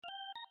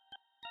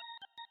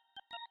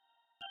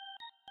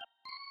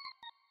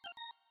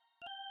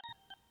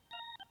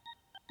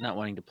not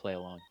wanting to play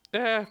along.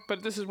 Yeah,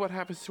 but this is what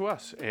happens to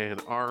us,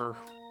 and our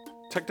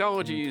Mhm.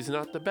 technology is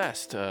not the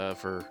best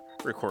for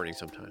recording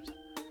sometimes.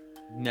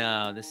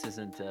 No, this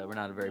isn't. We're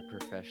not a very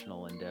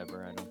professional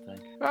endeavor, I don't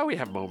think. Well, we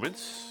have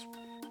moments,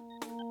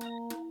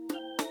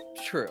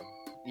 True.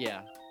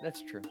 Yeah,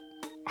 that's true.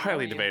 How are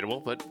highly you? debatable,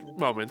 but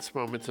moments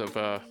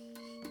of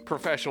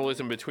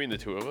professionalism between the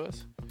two of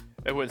us.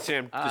 And when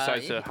Sam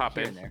decides to hop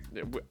Here in, and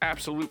there.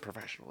 absolute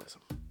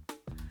professionalism.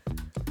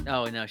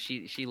 Oh no,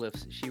 she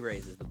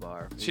raises the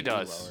bar. She We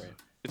does. lower it.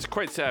 It's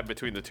quite sad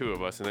between the two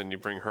of us, and then you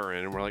bring her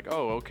in, and we're like,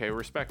 oh, okay,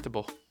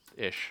 respectable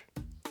ish.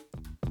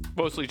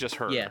 Mostly just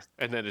her. Yes.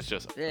 And then it's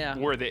just, Yeah.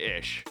 we're the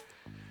ish.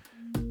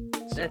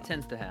 That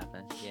tends to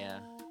happen. Yeah.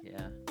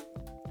 Yeah.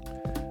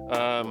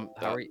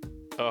 How are you?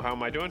 Oh, how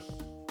am I doing?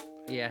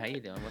 Yeah. How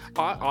you doing? What's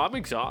going on? I'm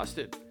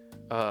exhausted.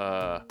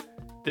 Uh,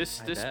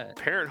 this I this bet.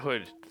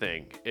 parenthood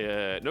thing,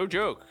 no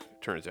joke.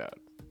 Turns out.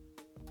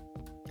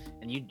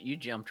 And you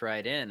jumped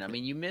right in. I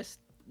mean, you missed.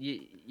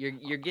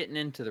 You're getting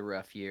into the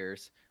rough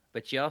years,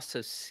 but you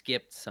also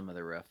skipped some of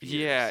the rough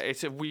Yeah, years.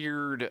 it's a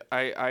weird.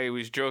 I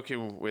was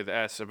joking with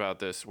S about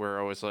this, where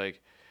I was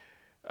like,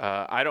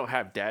 I don't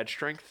have dad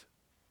strength,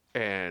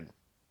 and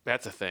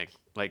that's a thing.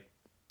 Like,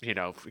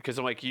 because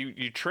I'm like,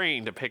 you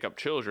train to pick up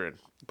children,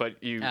 but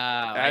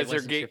I wasn't sure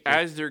if you're.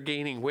 as they're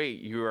gaining weight,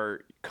 you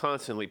are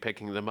constantly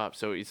picking them up.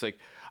 So it's like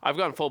I've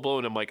gone full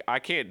blown. I'm like, I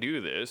can't do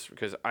this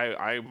because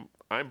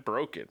I'm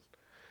broken.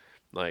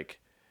 Like,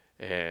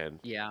 and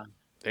Yeah.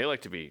 they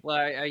like to be Well,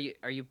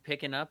 are you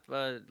picking up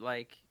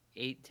like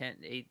 8, 10,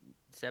 8,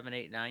 7,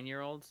 8, 9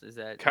 year olds? Is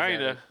that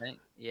kind a of thing?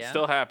 Yeah.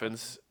 still Okay.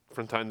 happens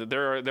from time to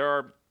there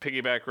are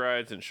piggyback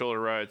rides and shoulder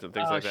rides and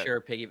things Oh, like that.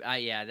 sure.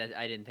 Yeah.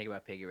 I didn't think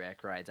about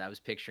piggyback rides. I was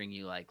picturing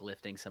you like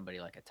lifting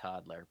somebody like a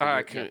toddler,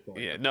 but you're sort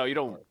Yeah, of. no, you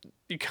don't. Sort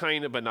You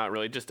kind of, but not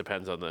really. It just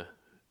depends on the.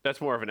 That's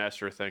more of an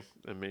Esther thing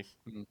than me.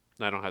 of.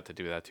 I don't have to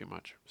do that too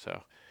much.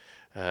 So,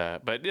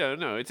 but yeah,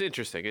 no, it's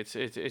interesting.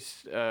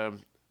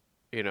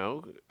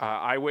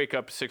 I wake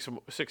up 6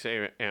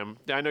 a.m.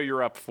 I know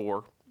you're up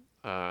 4,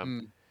 um,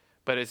 Mm.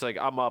 but it's like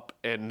I'm up,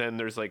 and then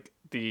there's like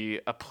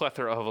a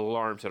plethora of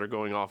alarms that are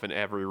going off in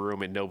every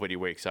room, and nobody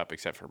wakes up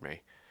except for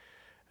me.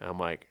 And I'm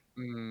like,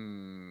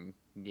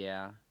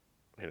 Yeah.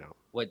 you know,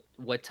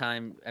 What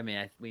time? I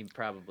mean, we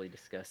probably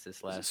discussed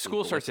this last week, school but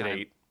what starts at time?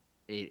 8,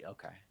 8.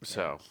 Okay. Yeah.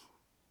 so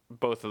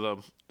both of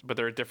them, but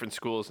they're at different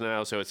schools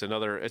now, so it's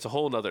a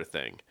whole nother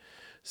thing.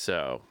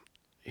 So,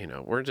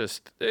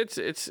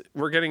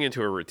 we're getting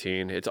into a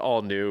routine. It's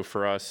all new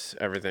for us,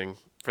 everything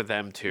for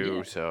them too.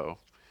 Yeah. So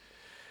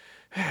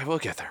we'll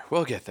get there.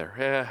 We'll get there.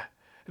 Yeah.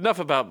 Enough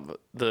about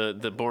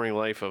the boring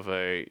life of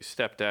a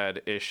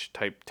stepdad ish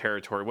type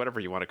territory, whatever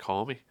you want to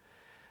call me.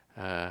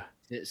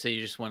 So you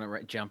just want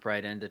to jump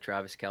right into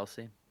Travis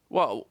Kelce?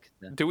 Well, 'Cause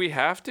the do we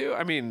have to?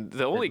 I mean, the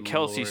Good only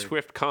Kelsey Lord.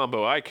 Swift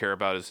combo I care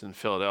about is in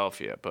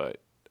Philadelphia,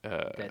 but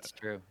That's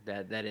true.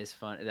 That is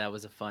fun. That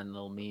was a fun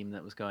little meme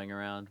that was going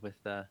around with.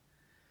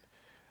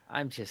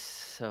 I'm just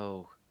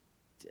so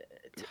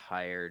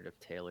tired of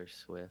Taylor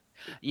Swift.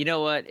 You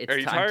know what? are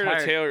you I'm tired of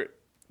tired. Taylor?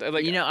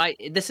 Like I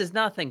this is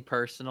nothing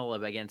personal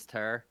against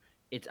her.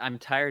 I'm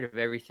tired of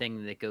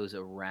everything that goes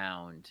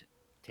around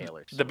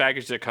Taylor the Swift.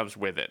 baggage that comes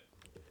with it.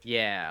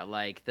 Yeah,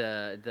 like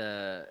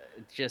the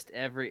just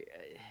every.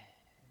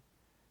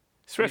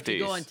 And if you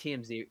go on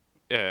Swifties. TMZ,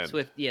 And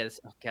Swift, yes.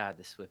 Oh God,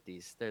 the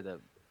Swifties, they're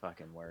the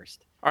fucking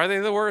worst. are they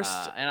the worst?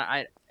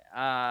 And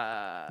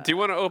Do you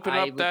want to open I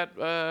up would.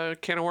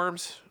 that can of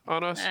worms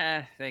on us?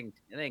 They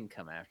can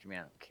come after me. I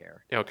don't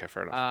care. Yeah, okay,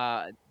 fair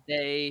enough.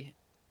 They.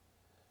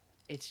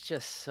 It's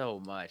just so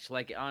much.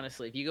 Like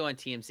honestly, if you go on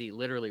TMZ,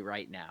 literally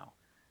right now,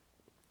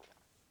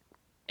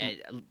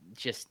 and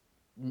just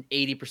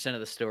 80%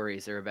 of the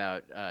stories are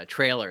about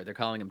trailer. They're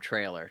calling him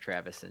trailer,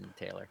 Travis and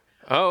Taylor.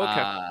 Oh,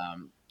 okay.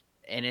 Um,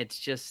 and it's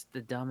just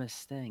the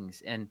dumbest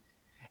things. And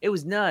it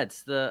was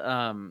nuts.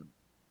 The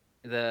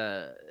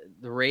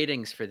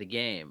ratings for the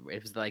game.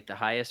 It was like the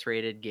highest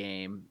rated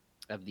game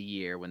of the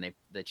year when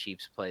the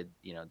Chiefs played.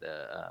 What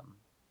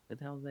the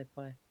hell did they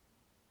play?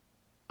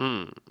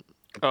 Hmm.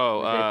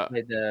 Oh, Did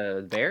they play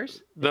the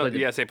Bears? They played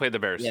yes, they played the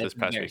Bears yeah, this the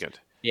past Bears. weekend.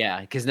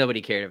 Yeah, because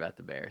nobody cared about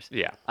the Bears.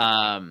 Yeah.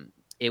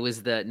 It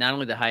was not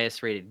only the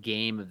highest rated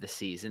game of the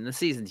season. The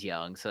season's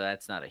young, so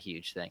that's not a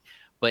huge thing.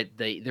 But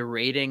the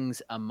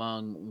ratings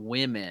among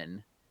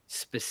women,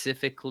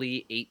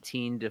 specifically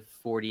 18 to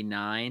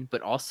 49,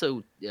 but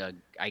also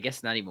I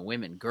guess not even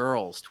women,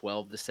 girls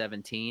 12 to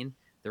 17,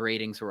 the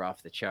ratings were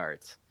off the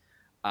charts.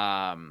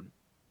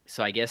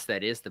 So I guess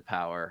that is the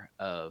power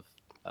of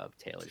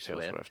Taylor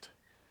Taylor Swift. Swift.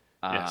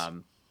 Yes.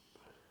 Um,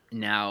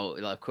 now,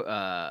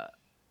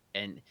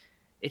 and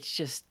it's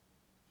just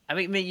I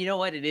mean, you know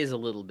what? It is a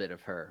little bit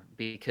of her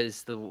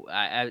because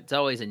it's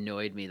always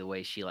annoyed me the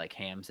way she like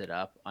hams it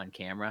up on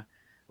camera.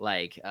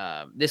 Like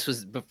this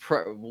was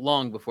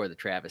long before the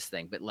Travis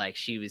thing, but like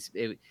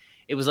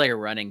it was like a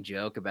running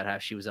joke about how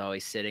she was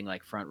always sitting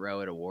like front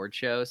row at award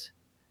shows,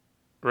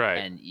 Right.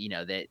 and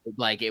that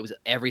like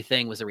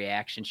everything was a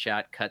reaction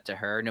shot cut to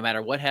her. No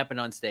matter what happened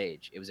on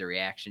stage, it was a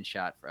reaction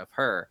shot of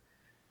her.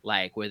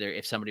 Like whether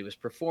if somebody was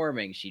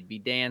performing, she'd be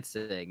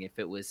dancing. If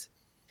it was,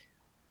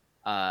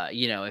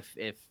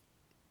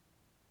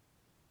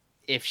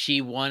 if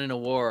she won an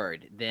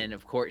award, then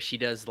of course she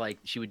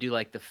would do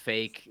like the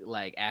fake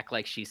like act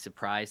like she's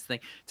surprised thing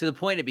to the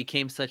point it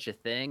became such a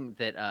thing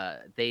that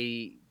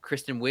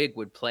Kristen Wiig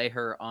would play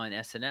her on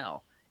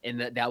SNL. And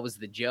that was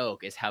the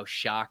joke is how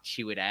shocked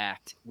she would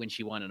act when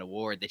she won an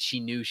award that she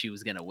knew she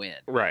was going to win.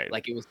 Right.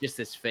 Like it was just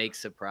this fake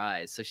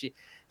surprise. So she's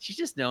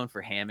just known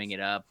for hamming it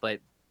up, but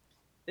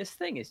this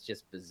thing is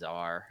just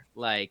bizarre.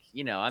 Like,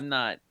 I'm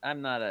not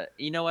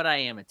you know what? I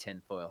am a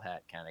tinfoil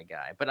hat kind of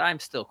guy, but I'm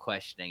still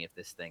questioning if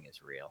this thing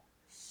is real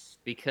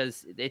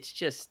because it's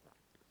just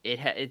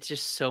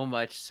so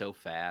much so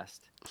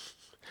fast.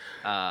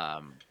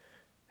 Um,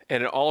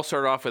 And it all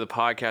started off with a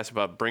podcast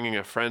about bringing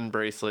a friend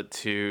bracelet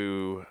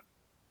to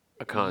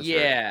a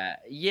concert.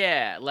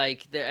 yeah.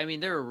 Like, there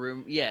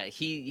are yeah,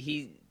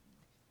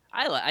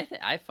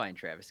 I find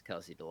Travis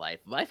Kelce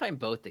delightful. I find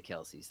both the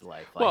Kelces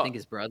delightful. I think Well,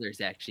 his brother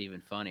is actually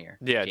even funnier.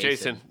 yeah,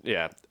 Jason. Jason.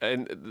 Yeah,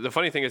 and the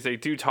funny thing is they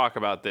do talk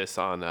about this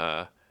on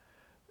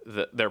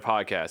their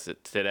podcast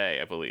today,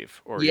 I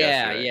believe, or Yeah,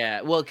 yesterday.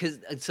 yeah. Well, because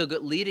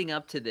leading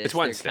up to It's this,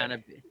 they're kind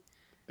Wednesday. of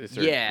It's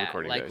their yeah,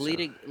 recording like day.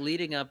 So.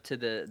 leading up to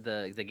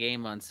the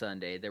game on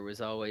Sunday. There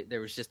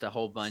was just a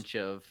whole bunch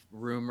of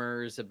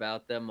rumors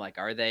about them. Like,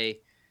 are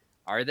they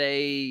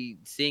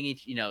seeing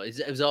each?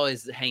 It was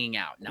always hanging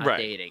out, not Right.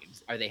 dating.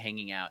 Are they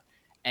hanging out?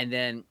 And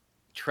then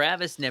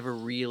Travis never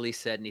really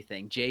said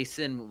anything.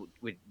 Jason,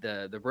 with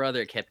the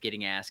brother, kept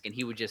getting asked, and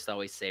he would just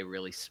always say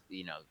really,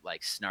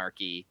 like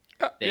snarky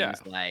Yeah.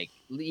 things, like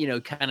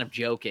kind of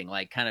joking,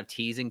 like kind of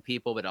teasing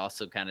people, but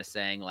also kind of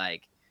saying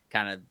like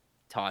kind of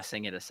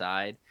tossing it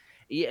aside.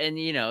 Yeah,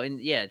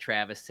 and yeah,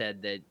 Travis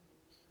said that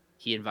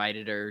he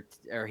invited her,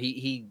 or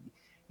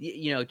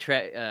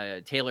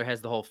Taylor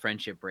has the whole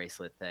friendship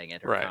bracelet thing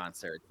at her Right.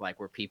 concert, like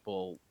where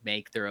people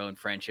make their own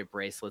friendship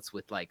bracelets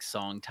with like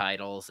song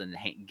titles and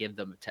give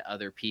them to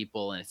other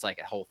people, and it's like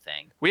a whole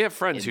thing. We have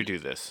friends who And do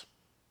this.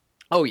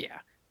 oh yeah.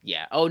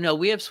 Oh no,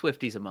 we have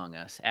Swifties among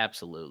us,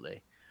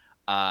 absolutely.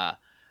 Uh,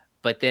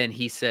 but then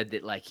he said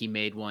that like he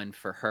made one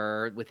for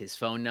her with his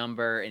phone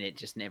number, and it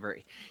just never.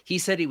 He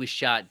said he was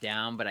shot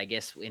down, but I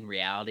guess in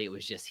reality it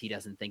was just he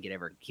doesn't think it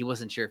ever. He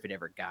wasn't sure if it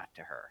ever got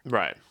to her.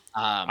 Right.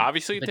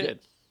 Obviously, it But did.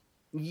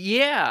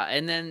 yeah,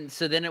 and then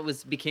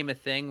it became a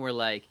thing where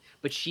like,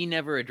 but she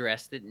never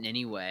addressed it in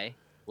any way.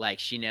 Like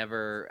she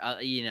never,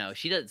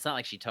 she does. It's not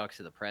like she talks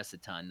to the press a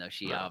ton, though.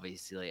 She No.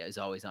 obviously is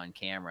always on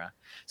camera,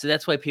 so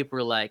that's why people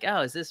were like,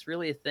 "Oh, is this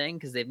really a thing?"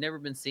 Because they've never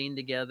been seen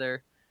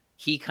together.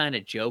 He kind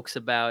of jokes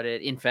about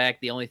it. In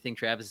fact, the only thing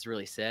Travis has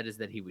really said is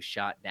that he was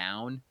shot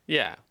down,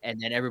 Yeah. and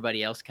then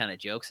everybody else kind of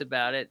jokes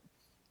about it.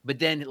 But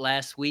then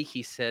last week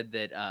he said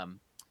that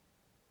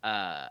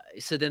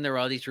so then there were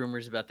all these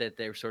rumors about that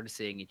they were sort of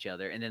seeing each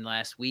other, and then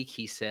last week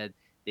he said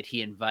that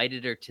he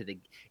invited her to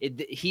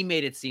he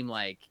made it seem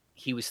like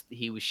he was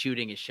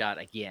shooting his shot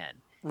again.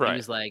 He Right.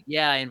 was like,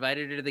 yeah, I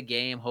invited her to the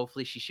game,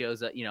 hopefully she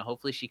shows up,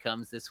 hopefully she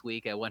comes this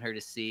week. I want her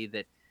to see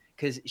that,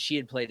 because she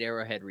had played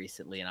Arrowhead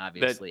recently, and That.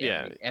 obviously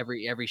Yeah.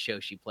 every show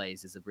she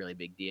plays is a really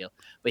big deal.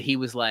 But he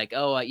was like,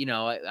 oh,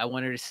 I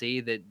want her to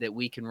see that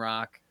we can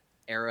rock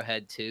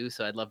Arrowhead too,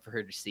 so I'd love for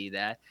her to see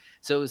that.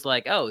 So it was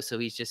like, oh, so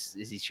is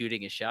he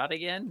shooting a shot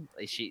again?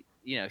 Is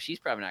she's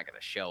probably not going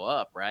to show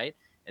up, right?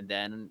 And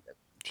then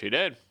She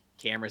did.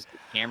 cameras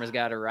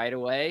got her right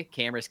away.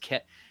 Cameras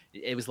kept.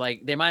 It was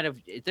like there might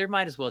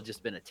as well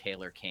just been a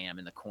Taylor cam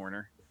in the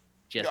corner,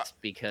 Yeah. just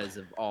because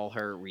of all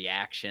her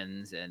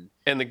reactions And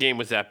the game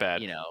was that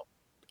bad.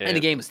 and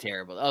the game was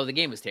terrible. Oh, the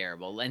game was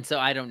terrible, and so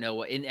I don't know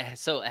what.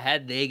 So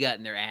had they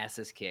gotten their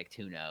asses kicked,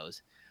 who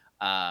knows?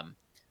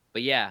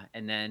 But yeah,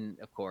 and then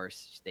of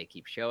course they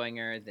keep showing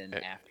her. Then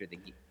eh, after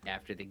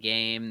the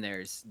game,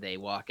 they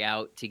walk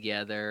out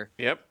together,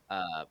 Yep.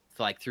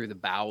 like through the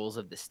bowels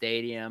of the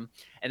stadium,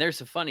 and there's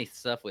some funny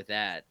stuff with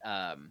that.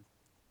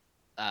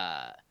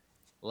 Uh,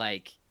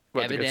 like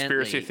What, the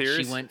conspiracy evidently she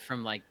theories? went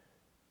from like,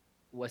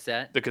 what's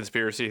that? The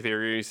conspiracy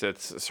theories that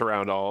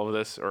surround all of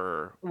this,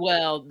 or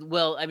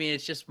Well, I mean,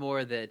 it's just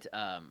more that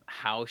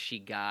how she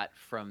got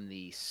from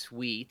the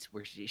suite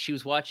where she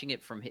was watching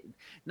it from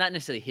not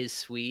necessarily his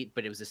suite,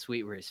 but it was a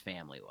suite where his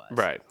family was.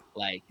 right?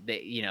 Like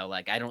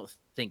like I don't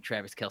think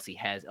Travis Kelce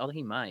has, although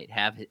he might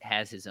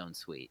has his own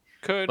suite,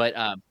 Could.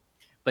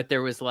 but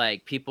there was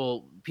like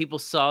people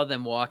saw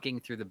them walking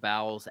through the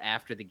bowels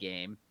after the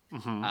game,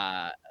 Mm-hmm.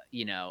 uh,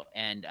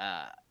 and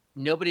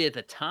nobody at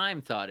the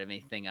time thought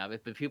anything of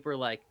it, but people were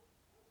like,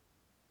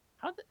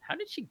 how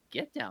did she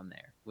get down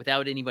there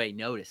without anybody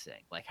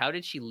noticing? Like, how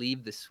did she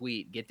leave the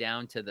suite, get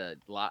down to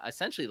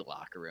essentially the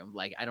locker room?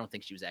 Like, I don't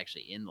think she was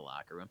actually in the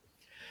locker room.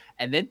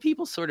 And then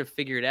people sort of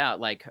figured out,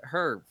 like,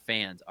 her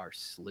fans are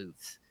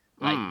sleuths.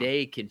 Like,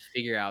 they can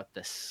figure out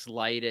the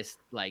slightest,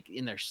 like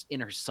in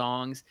her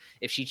songs.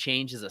 If she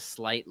changes a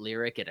slight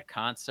lyric at a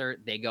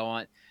concert,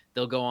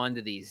 they'll go on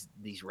to these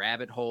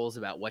rabbit holes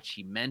about what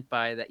she meant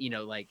by that,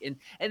 like, and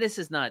this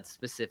is not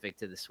specific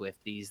to the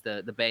Swifties.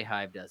 The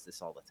Bayhive does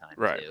this all the time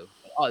Right. too.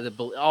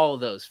 All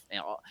of those,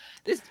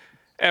 this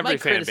Every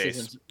fan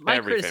base, my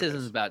every fan criticisms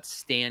base. about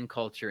stan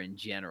culture in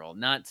general,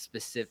 not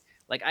specific.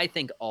 Like I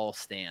think all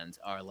stans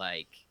are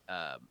like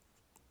a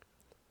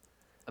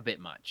bit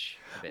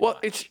much, a bit Well,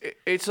 much.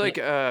 it's Li- like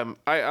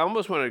I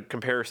almost want to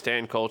compare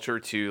stan culture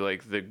to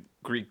like the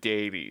Greek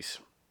deities.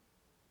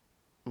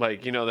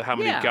 Like, how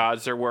many Yeah,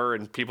 gods there were,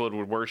 and people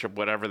would worship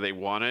whatever they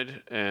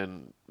wanted,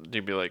 and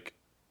you'd be like,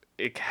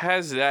 it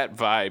has that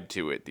vibe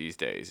to it these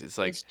days. It's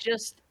like it's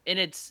just, and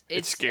it's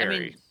it's. I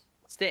mean, scary,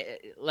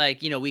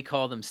 like we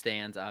call them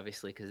stands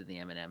obviously because of the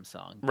Eminem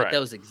song, but right?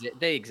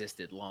 they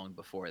existed long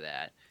before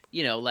that.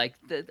 Like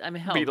I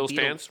mean, hell, the Beatles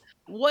Beatles. fans.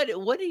 What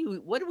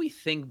do we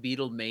think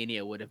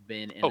Beatlemania would have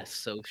been in a Oh,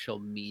 social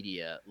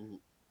media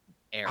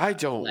I era?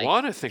 don't Like,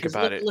 want to think because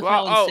about it. look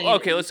Well, how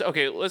insane.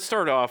 okay. Let's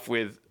start off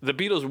with the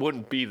Beatles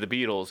wouldn't be the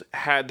Beatles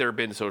had there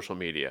been social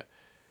media.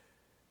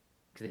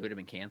 Because they would have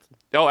been canceled.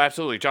 Oh,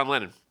 absolutely, John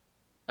Lennon,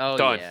 Oh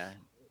done. yeah,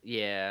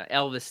 yeah.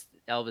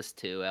 Elvis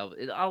too.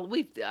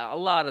 We a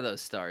lot of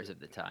those stars of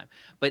the time,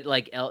 but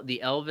like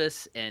the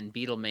Elvis and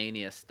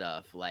Beatlemania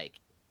stuff, like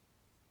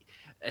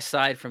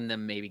aside from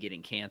them maybe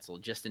getting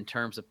canceled, just in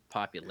terms of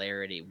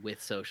popularity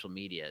with social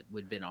media,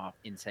 would have been off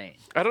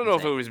insane, I don't know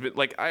if it insane. was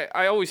like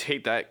I always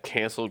hate that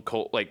canceled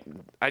cult. Like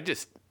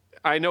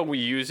I know we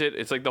use it.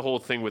 It's like the whole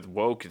thing with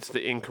woke. It's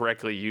the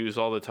incorrectly used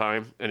all the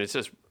time, and it's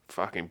just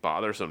fucking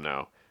bothersome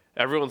now.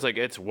 Everyone's like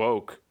it's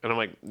woke, and I'm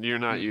like you're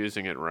not Mm.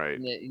 using it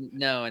right.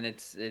 No, and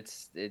it's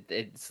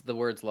the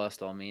words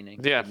lost all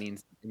meaning. Yeah. It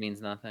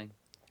means nothing.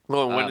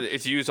 Well, when Um,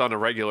 it's used on a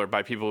regular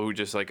by people who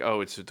just like,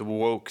 oh, it's the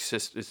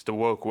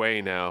woke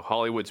way now.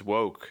 Hollywood's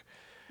woke.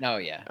 Oh,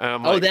 yeah. And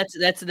I'm Oh, like, that's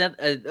that,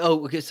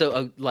 okay, so,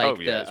 oh like,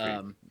 yeah, it's me.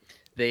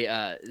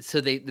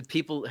 the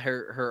people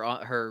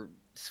her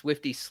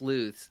Swiftie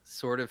sleuths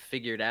sort of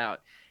figured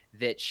out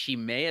that she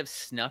may have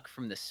snuck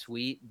from the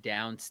suite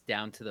down to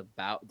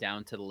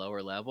down to the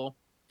lower level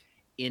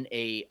in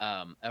a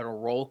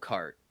roll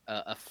cart,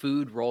 a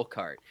food roll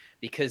cart,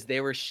 because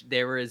there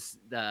was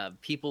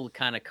people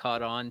kind of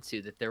caught on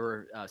to that there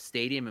were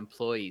stadium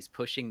employees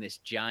pushing this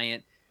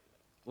giant,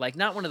 like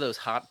not one of those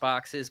hot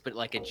boxes, but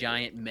like a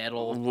giant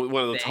metal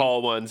One of the thing.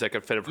 tall ones that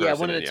could fit a Yeah, person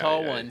one of in. the Yeah,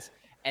 tall yeah. ones,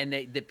 and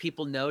the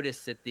people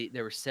noticed that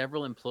there were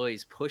several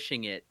employees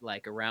pushing it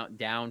like around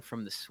down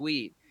from the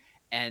suite,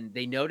 and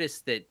they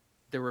noticed that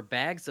there were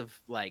bags of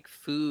like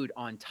food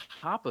on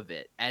top of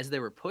it as they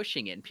were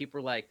pushing it, and people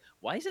were like,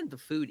 "Why isn't the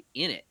food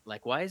in it?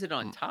 Like, why is it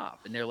on Mm.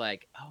 top?" And they're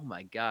like, "Oh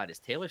my god, is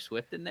Taylor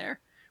Swift in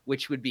there?"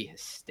 Which would be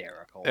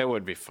hysterical. It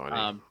would be funny.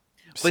 Um,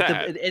 but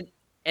Sad.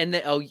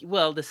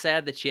 the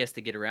sad that she has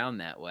to get around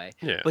that way.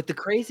 Yeah. But the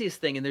craziest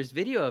thing, and there's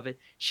video of it,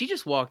 she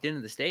just walked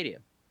into the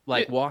stadium, Yeah.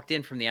 like walked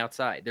in from the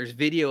outside. There's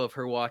video of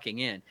her walking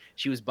in.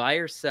 She was by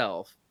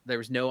herself. There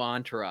was no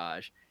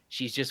entourage.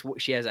 She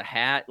has a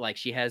hat, like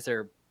she has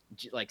her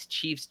like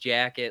Chiefs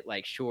jacket,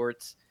 like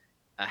shorts,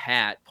 a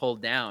hat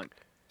pulled down.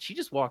 She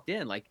just walked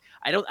in. Like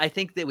I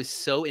think that was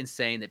so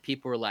insane that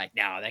people were like,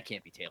 "No, that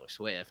can't be Taylor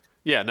Swift."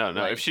 Yeah. No.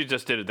 No. If Like, she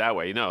just did it that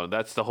way,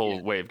 that's the yeah,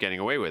 whole way of getting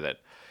away with it.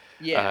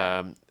 yeah.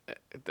 Um,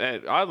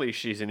 oddly,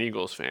 she's an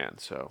Eagles fan,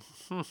 so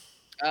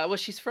Well,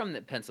 she's from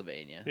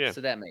Pennsylvania, yeah.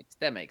 so that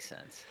makes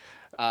sense.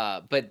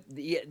 But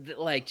yeah,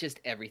 like just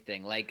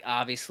everything, like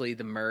obviously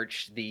the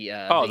merch,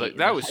 Oh,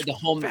 that was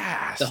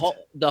fast.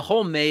 the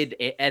homemade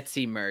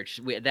Etsy merch.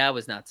 That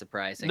was not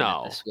surprising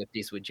that the No,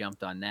 Swifties would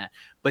jumped on that.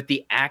 But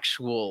the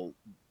actual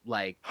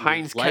like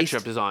Heinz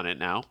ketchup is on it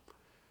now.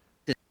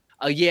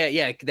 oh yeah,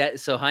 yeah, that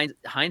so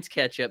Heinz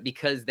ketchup,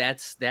 because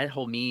that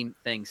whole meme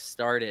thing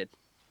started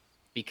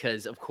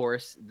because of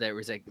course there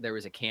was a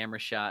camera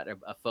shot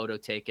of a photo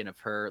taken of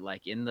her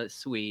like in the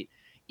suite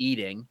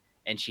eating,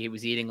 and she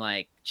was eating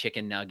like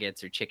chicken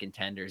nuggets or chicken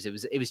tenders. It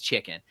was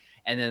chicken,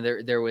 and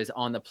then there was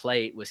on the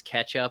plate was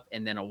ketchup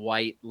and then a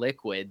white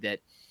liquid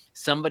that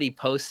somebody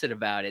posted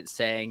about it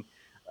saying,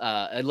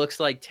 it looks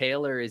like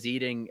Taylor is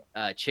eating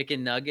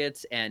chicken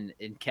nuggets and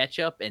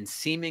ketchup and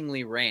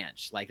seemingly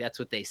ranch. Like that's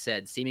what they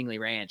said, seemingly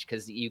ranch,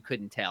 because you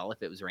couldn't tell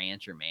if it was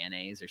ranch or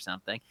mayonnaise or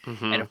something.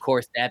 And Hmm. of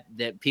course, that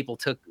people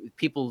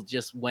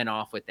just went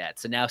off with that.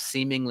 So now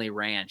seemingly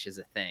ranch is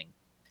a thing.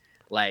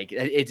 Like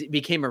it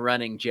became a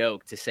running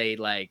joke to say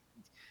like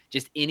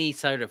just any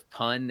sort of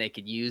pun they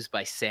could use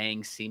by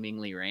saying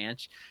seemingly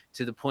ranch,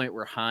 to the point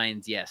where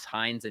Heinz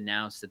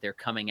announced that they're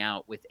coming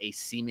out with a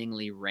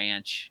seemingly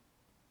ranch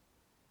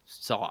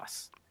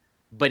sauce,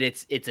 but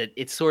it's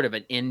sort of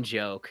an in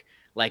joke.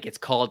 Like it's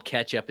called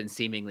ketchup and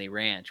seemingly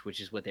ranch, which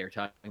is what they were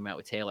talking about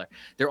with Taylor.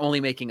 They're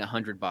only making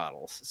 100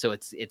 bottles, so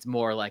it's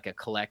more like a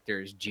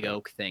collector's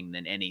joke thing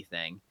than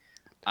anything.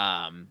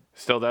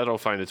 Still, that'll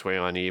find its way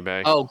on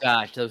eBay. Oh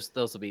gosh, those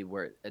will be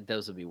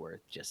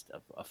worth just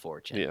a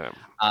fortune. Yeah,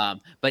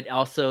 But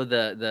also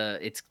the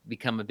it's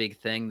become a big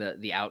thing.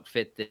 The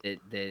outfit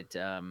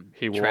that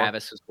he wore.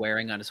 Travis was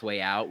wearing on his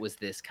way out was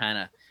this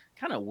kind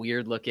of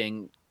weird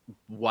looking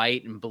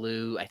white and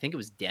blue. I think it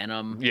was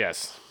denim.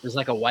 Yes, It was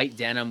like a white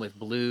denim with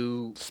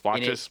blue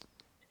in it. splotches.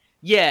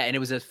 Yeah, and it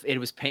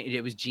was painted.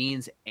 It was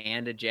jeans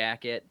and a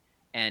jacket,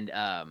 and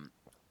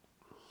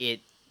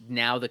it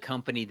now the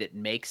company that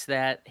makes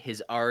that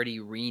has already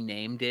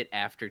renamed it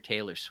after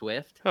Taylor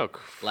Swift. Oh,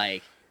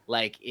 Like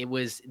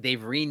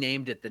they've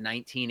renamed it the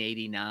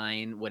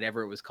 1989,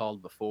 whatever it was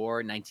called before,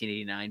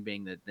 1989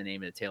 being the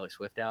name of the Taylor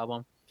Swift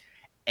album.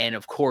 And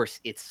of course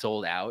it's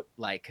sold out,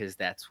 like, because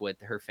that's what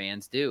her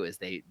fans do, is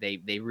they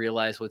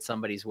realize what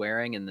somebody's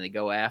wearing and they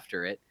go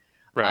after it.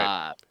 right.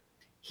 uh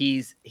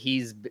he's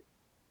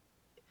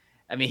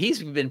I mean,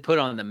 he's been put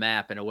on the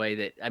map in a way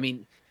that, I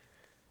mean,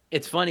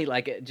 it's funny,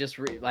 like,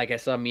 like I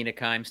saw Mina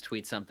Kimes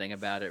tweet something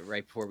about it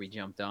right before we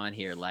jumped on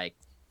here, like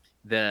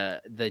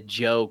the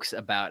jokes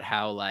about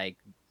how, like,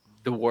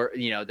 the war,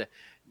 the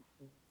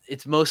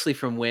it's mostly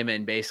from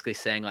women basically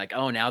saying, like,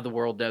 "Oh, now the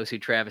world knows who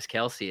Travis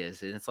Kelce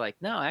is." And it's like,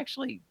 no,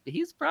 actually,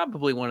 he's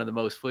probably one of the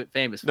most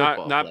famous Not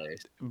football not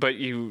players. but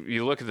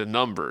you look at the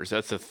numbers,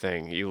 that's the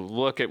thing. You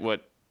look at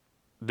what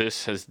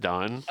this has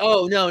done.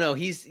 Oh, no,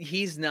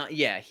 he's not,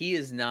 yeah, he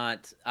is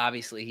not,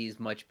 obviously, he's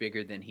much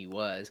bigger than he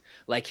was.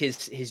 Like,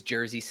 his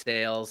jersey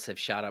sales have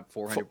shot up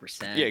Yeah,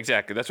 400%.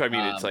 exactly. That's what I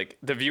mean. It's Um, like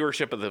the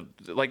viewership of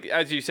like,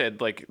 as you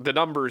said, like the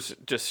numbers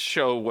just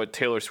show what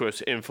Taylor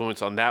Swift's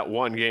influence on that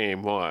one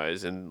game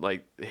was. And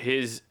like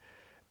his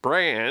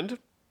brand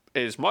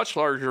is much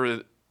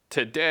larger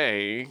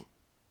today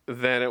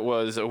than it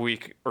was a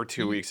week or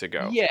 2 weeks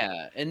ago.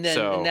 yeah, and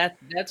So,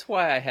 that's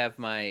why I have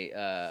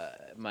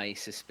my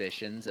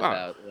suspicions oh,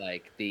 about,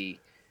 like,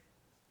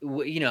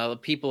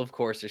 people, of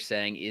course, are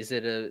saying, is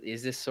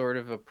this sort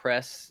of a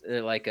press,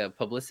 like a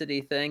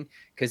publicity thing?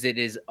 Because it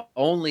is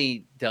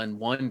only done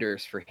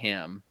wonders for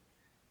him,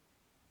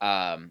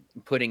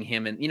 putting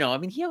him in. I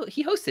mean, he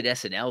hosted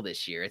SNL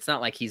this year. It's not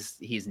like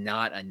he's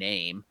not a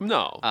name.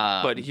 no,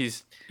 Um, but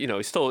he's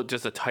still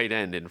just a tight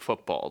end in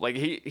football. Like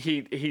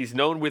he's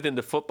known within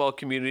the football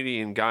community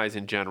and guys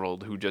in general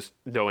who just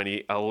know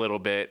a little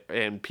bit,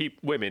 and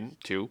women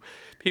too,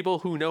 people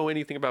who know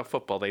anything about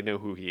football, they know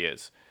who he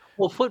is.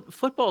 well,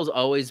 football's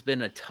always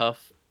been a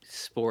tough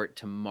sport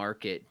to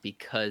market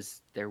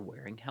because they're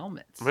wearing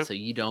helmets. Yeah, So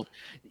you don't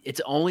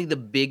it's only the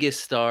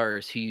biggest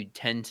stars who you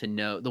tend to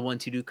know, the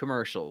ones who do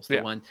commercials,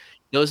 yeah.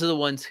 those are the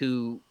ones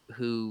who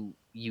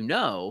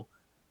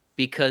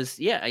because,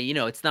 yeah,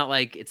 it's not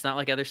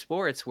like other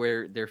sports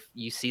where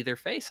you see their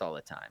face all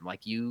the time.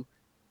 Like, you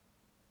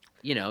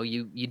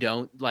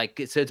don't, like,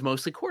 it's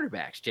mostly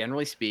quarterbacks.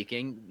 Generally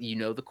speaking,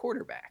 the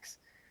quarterbacks,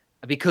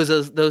 because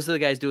those are the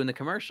guys doing the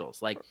commercials.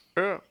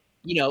 Yeah.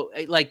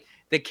 Like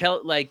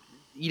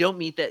you don't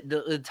meet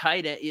the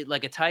tight end.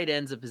 Like, a tight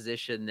end's a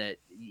position that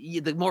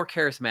the more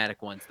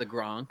charismatic ones, the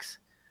Gronks,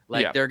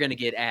 like, Yeah. they're gonna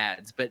get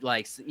ads. But,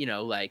 like,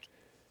 like,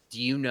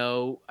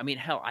 I mean,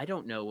 hell, I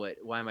don't know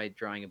why am I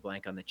drawing a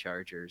blank on the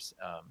Chargers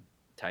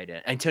tight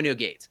end, Antonio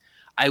Gates.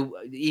 I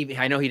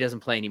know he doesn't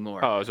play Oh,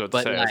 anymore, I was about to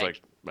but, say, I was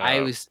like,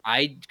 like,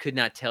 I could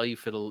not tell you,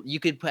 you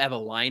could have a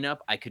lineup.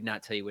 I could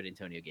not tell you what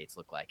Antonio Gates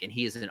looked like, and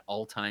he is an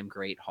all-time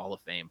great Hall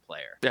of Fame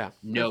player. yeah,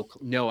 yeah.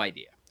 No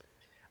idea.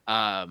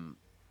 Um,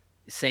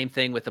 Same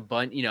thing with a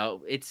bunch.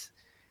 It's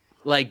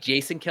like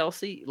Jason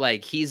Kelce.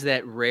 Like, he's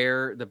that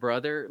rare, the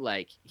brother.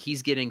 Like,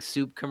 he's getting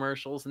soup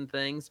commercials and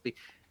things.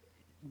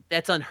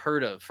 That's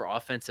unheard of for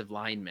offensive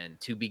linemen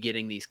to be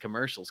getting these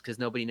commercials because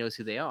nobody knows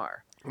who they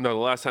are. No, the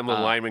last time the Uh,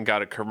 lineman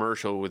got a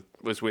commercial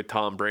was with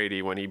Tom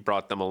Brady when he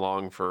brought them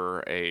along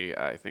for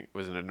I think it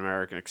was an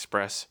American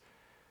Express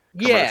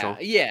Yeah, commercial.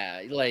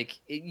 yeah, like,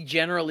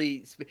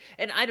 generally,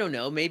 and I don't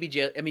know, maybe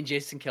I mean,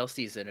 Jason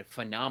Kelce is a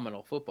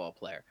phenomenal football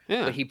player,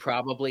 Yeah, but he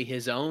probably,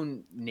 his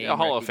own yeah, name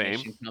Hall of Fame.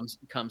 recognition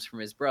comes from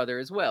his brother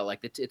as well. Like,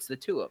 it's the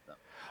two of them.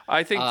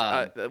 I think.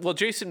 Um, Well,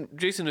 Jason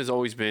has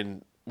always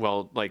been,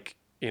 well, like,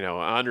 an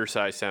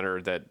undersized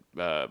center that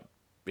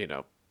you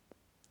know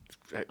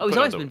oh, he's put on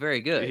always the. been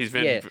very good. He's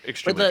been Yeah, but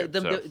extremely good.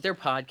 So their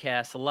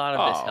podcast, a lot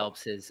of this oh,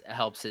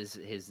 helps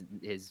his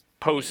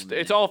post. name.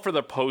 It's all for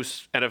the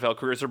post NFL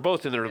careers. They're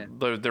both in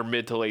Yeah, their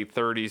mid to late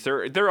 30s.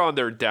 They're on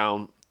their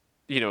down.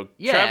 yeah,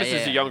 Travis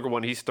is the yeah. younger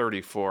one. He's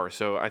 34.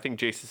 So I think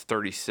Jason's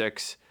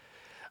 36.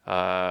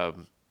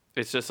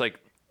 It's just like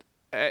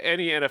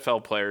any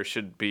NFL player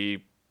should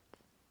be.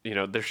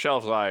 Their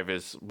shelf life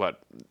is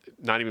what,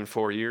 not even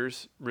 4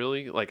 years,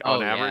 really, like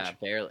on Oh, yeah, average.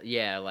 barely.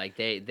 Yeah, like,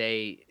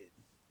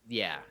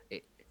 yeah.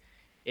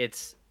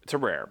 It's It's a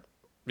rare.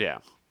 Yeah.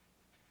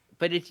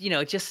 But it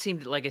just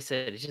seemed, like I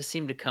said, it just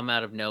seemed to come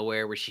out of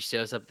nowhere, where she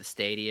shows up at the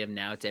stadium.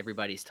 Now it's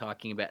everybody's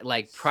talking about,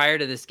 like, prior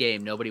to this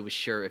game, nobody was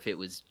sure if it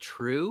was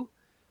true.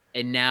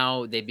 And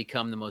now they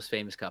become the most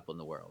famous couple in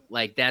the world.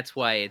 Like, that's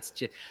why it's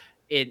just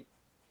it.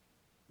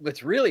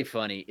 What's really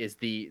funny is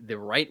the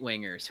right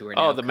wingers who are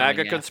Oh, now the MAGA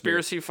coming after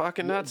conspiracy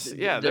fucking nuts.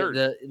 Yeah, they're.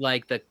 the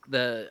like the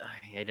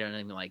I don't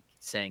even like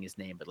saying his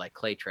name, but, like,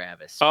 Clay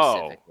Travis Oh.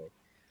 specifically.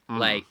 Mm.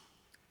 Like,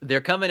 they're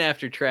coming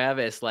after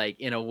Travis, like,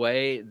 in a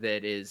way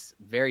that is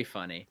very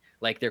funny.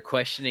 Like, they're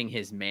questioning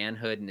his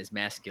manhood and his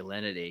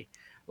masculinity,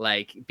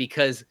 like,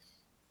 because,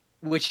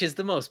 which is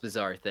the most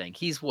bizarre thing.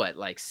 He's what,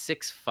 like,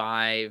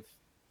 6'5",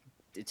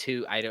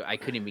 two. I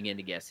couldn't begin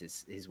to guess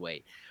his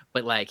weight,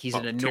 but, like, he's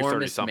Well, an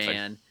 230 enormous something.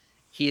 man.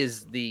 He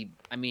is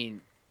I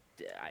mean,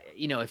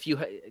 if you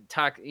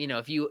talk,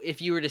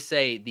 if you were to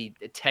say the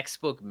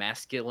textbook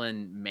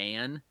masculine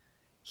man,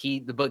 the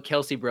book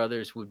Kelce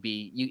Brothers would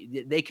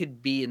be they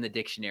could be in the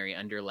dictionary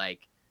under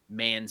like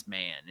man's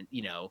man, and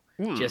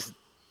Hmm. just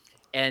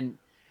and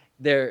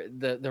they're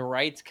the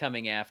rights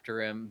coming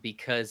after him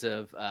because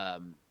of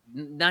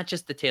not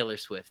just the Taylor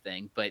Swift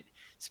thing, but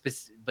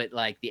but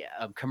like the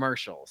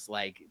commercials.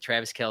 Like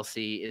Travis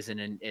Kelce is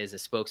a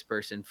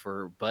spokesperson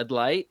for Bud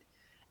Light,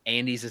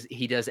 and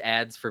he does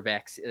ads for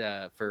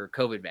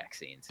COVID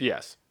vaccines.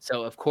 Yes.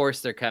 So of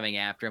course they're coming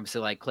after him. So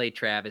like Clay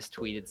Travis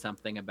tweeted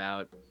something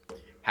about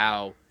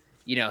how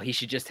he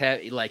should just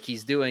have like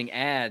he's doing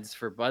ads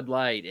for Bud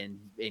Light and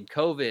in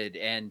COVID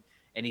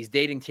and he's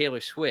dating Taylor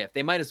Swift.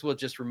 They might as well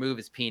just remove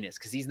his penis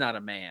because he's not a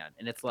man.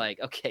 And it's like,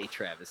 okay,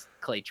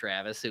 Clay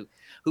Travis,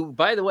 who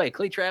by the way,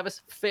 Clay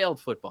Travis,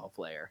 failed football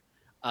player.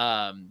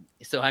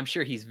 So I'm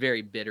sure he's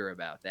very bitter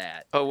about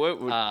that. Oh,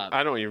 what? Um,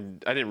 I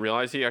didn't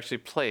realize he actually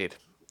played.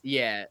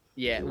 yeah,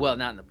 yeah. Well,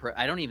 not in the pro.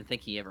 I don't even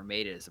think he ever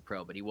made it as a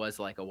pro, but he was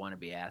like a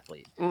wannabe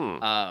athlete.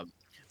 Mm,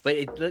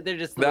 But they're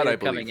just the way that I they're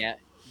believe. coming at.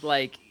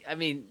 Like, I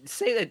mean,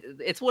 say that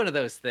it's one of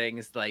those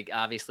things. Like,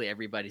 obviously,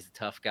 everybody's a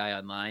tough guy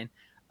online.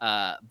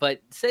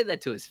 But say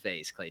that to his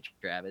face, Clay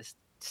Travis.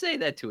 Say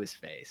that to his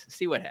face.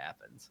 See what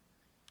happens.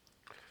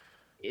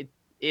 It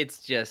it's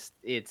just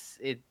it.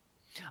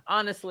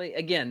 Honestly,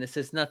 again, this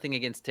is nothing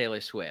against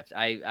Taylor Swift.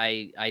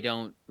 I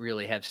don't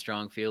really have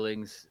strong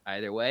feelings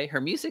either way.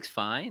 Her music's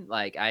fine.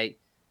 Like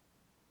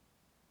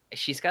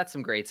she's got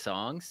some great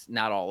songs,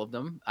 not all of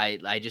them. I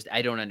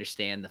don't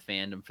understand the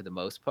fandom for the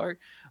most part,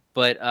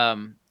 but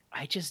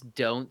I just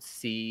don't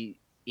see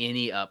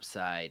any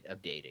upside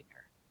of dating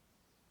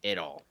her at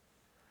all.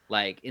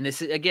 Like, and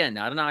this is again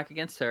not a knock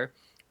against her,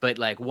 but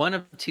like one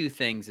of two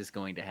things is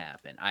going to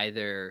happen.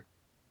 Either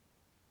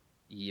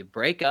you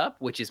break up,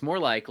 which is more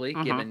likely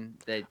Mm-hmm. given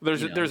that,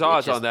 There's it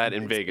odds on just that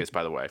in Vegas,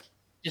 by the way.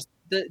 just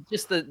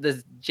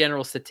the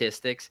general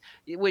statistics,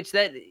 which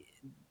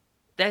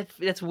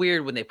that's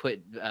weird when they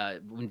put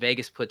when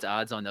Vegas puts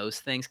odds on those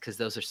things because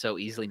those are so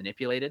easily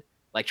manipulated.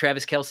 Like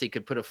Travis Kelce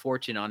could put a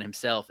fortune on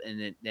himself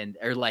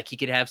or like he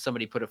could have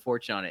somebody put a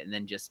fortune on it and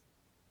then just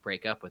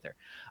break up with her.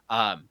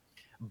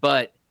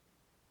 But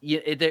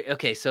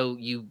okay, so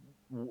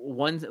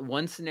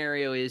one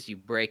scenario is you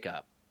break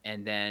up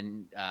and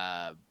then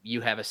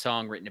you have a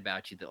song written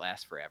about you that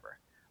lasts forever.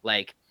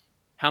 Like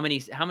how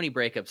many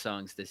breakup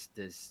songs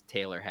does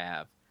Taylor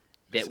have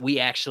that we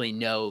actually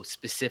know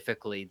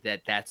specifically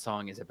that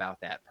song is about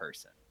that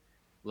person?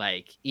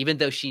 Like, even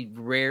though she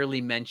rarely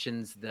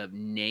mentions the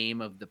name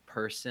of the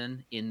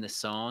person in the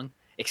song,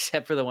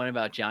 except for the one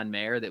about John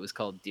Mayer that was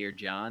called Dear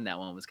John, that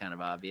one was kind of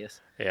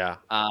obvious. Yeah.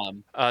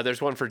 Um,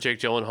 There's one for Jake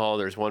Gyllenhaal.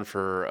 There's one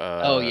for.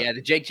 oh yeah,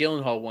 the Jake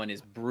Gyllenhaal one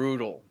is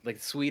brutal. Like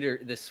the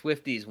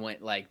Swifties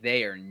went like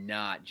they are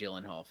not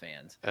Gyllenhaal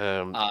fans.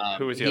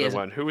 Who was the He other has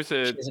one? Who was she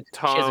it? has she has a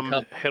Tom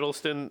couple.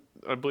 Hiddleston,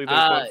 I believe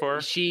there's one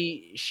for.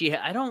 She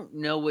I don't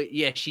know what.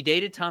 Yeah, she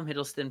dated Tom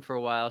Hiddleston for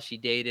a while. She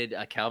dated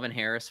Calvin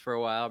Harris for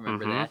a while.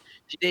 Remember Mm-hmm. that?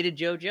 She dated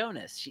Joe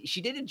Jonas.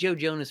 She dated Joe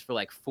Jonas for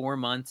like 4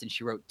 months, and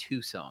she wrote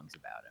 2 songs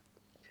about him.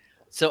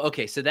 So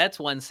okay, so that's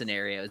one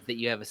scenario, is that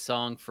you have a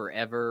song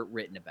forever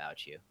written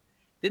about you.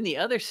 Then the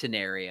other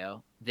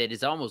scenario that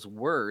is almost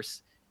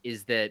worse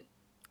is that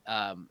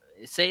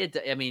say it.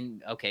 I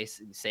mean, okay,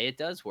 say it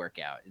does work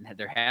out and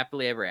they're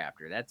happily ever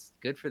after. That's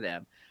good for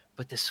them.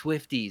 But the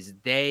Swifties,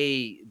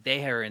 they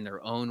are in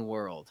their own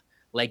world.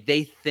 Like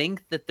they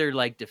think that they're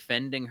like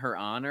defending her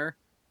honor,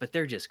 but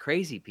they're just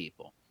crazy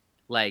people.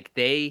 Like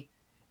they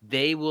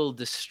will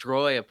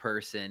destroy a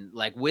person,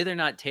 like whether or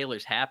not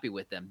Taylor's happy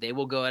with them, they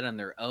will go out on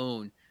their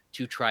own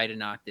to try to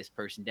knock this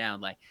person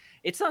down. Like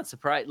it's not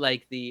surprise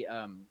like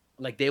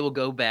like they will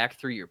go back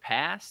through your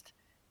past,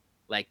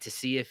 like to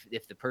see if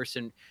the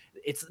person,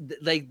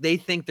 like they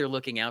think they're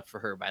looking out for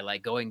her by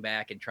like going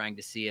back and trying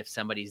to see if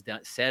somebody's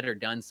said or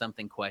done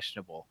something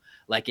questionable,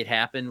 like it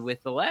happened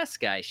with the last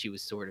guy she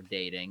was sort of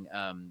dating,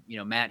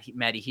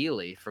 Matty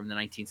Healy from the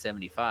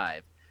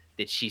 1975,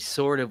 that she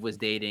sort of was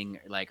dating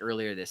like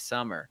earlier this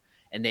summer,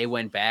 and they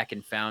went back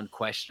and found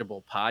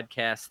questionable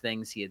podcast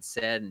things he had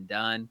said and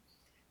done.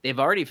 They've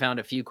already found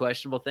a few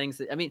questionable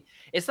things. I mean,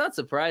 it's not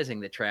surprising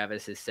that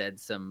Travis has said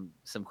some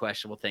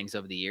questionable things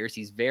over the years.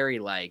 He's very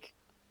like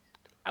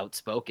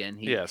outspoken.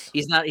 Yes.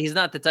 He's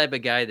not the type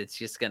of guy that's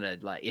just gonna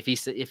like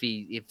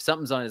if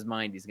something's on his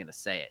mind, he's gonna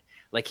say it.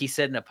 Like he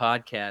said in a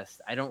podcast,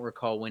 I don't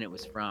recall when it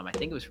was from. I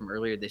think it was from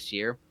earlier this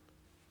year,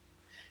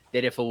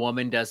 that if a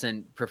woman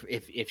doesn't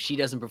if she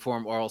doesn't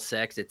perform oral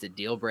sex, it's a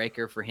deal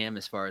breaker for him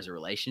as far as a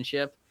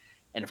relationship.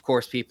 And of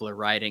course, people are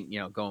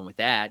going with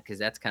that because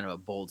that's kind of a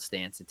bold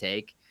stance to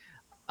take,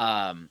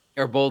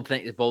 or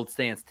bold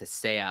stance to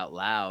say out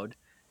loud.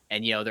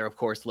 And they're of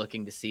course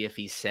looking to see if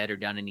he's said or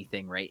done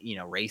anything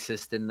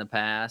racist in the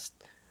past.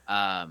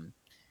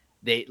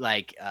 They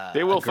like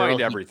They a will girl.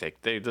 find everything.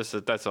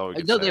 That's all we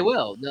can No, say. they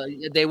will. No,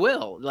 they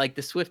will. Like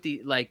the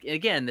Swiftie. Like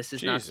again, this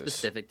is not Jesus.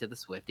 specific to the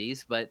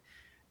Swifties, but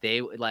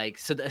They like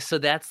so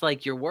that's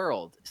like your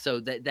world. So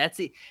that's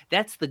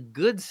the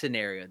good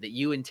scenario that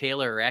you and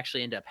Taylor are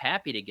actually end up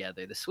happy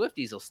together. The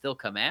Swifties will still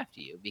come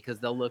after you because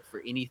they'll look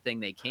for anything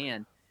they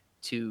can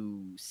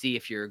to see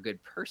if you're a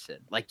good person.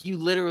 Like you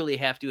literally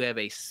have to have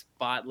a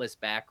spotless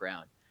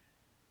background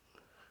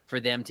for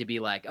them to be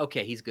like,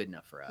 okay, he's good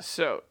enough for us.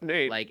 So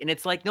Nate, Like, and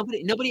it's like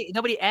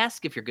nobody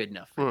asks if you're good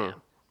enough for uh,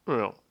 them.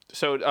 well,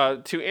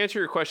 so to answer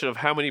your question of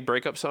how many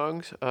breakup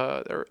songs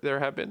there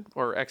have been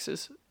or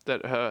exes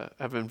that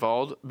have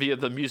involved via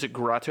the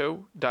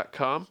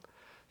musicgrotto.com,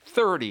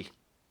 30.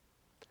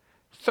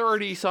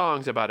 30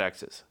 songs about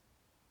exes.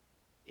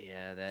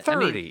 Yeah, that I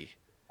mean, 30.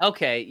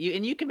 okay,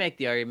 you can make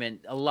the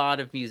argument. A lot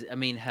of music. I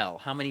mean, hell,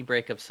 how many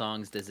breakup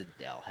songs does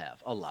Adele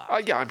have? A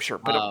lot. Yeah, I'm sure,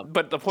 Uh,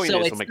 but the point so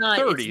is, I'm like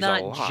 30 it's is a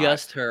not lot.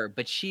 just her,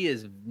 but she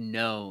is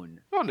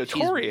known. Oh, She's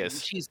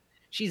notorious. she's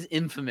she's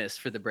infamous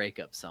for the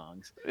breakup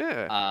songs.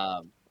 Yeah.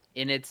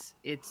 And it's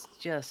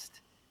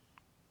just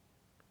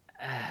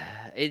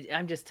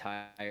I'm just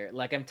tired.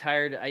 Like I'm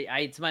tired.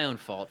 It's my own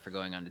fault for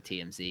going on to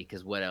TMZ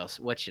because what else?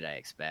 What should I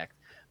expect?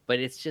 But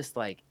it's just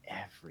like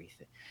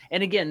everything.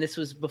 And again, this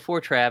was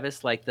before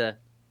Travis. Like I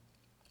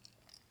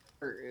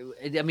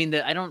mean,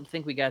 I don't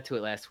think we got to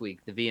it last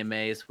week. The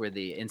VMAs where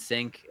the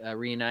NSYNC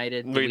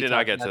reunited. Did We we did not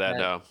talk get to about that, that?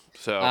 no.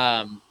 So,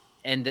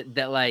 And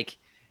that like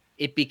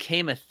it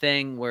became a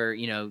thing where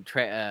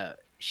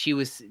she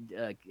was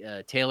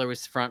Taylor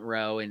was front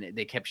row, and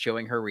they kept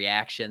showing her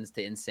reactions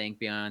to NSYNC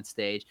being on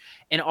stage,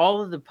 and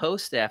all of the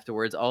posts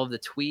afterwards, all of the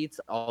tweets,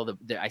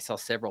 I saw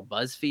several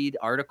BuzzFeed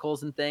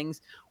articles and things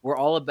were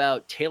all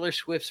about Taylor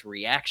Swift's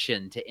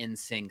reaction to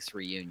NSYNC's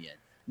reunion.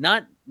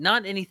 Not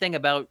anything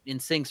about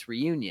NSYNC's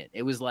reunion.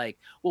 It was like,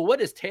 well, what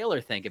does Taylor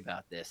think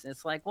about this? And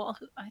it's like, well,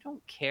 I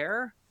don't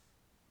care.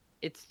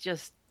 It's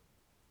just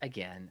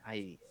again,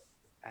 I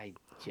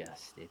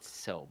just it's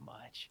so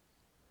much.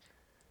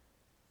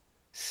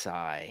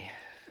 Sigh.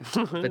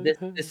 But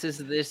this is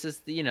this is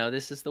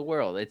the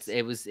world.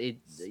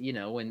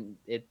 When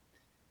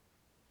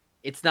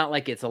it's not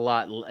like it's a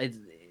lot.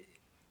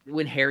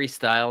 When Harry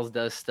Styles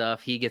does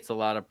stuff, he gets a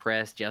lot of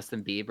press.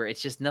 Justin Bieber,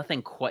 it's just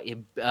nothing quite.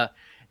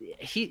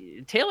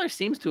 Taylor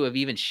seems to have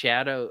even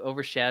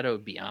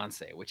overshadowed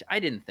Beyonce, which I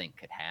didn't think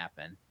could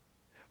happen.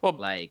 well,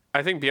 Like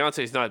I think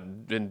Beyonce's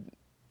not been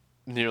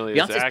nearly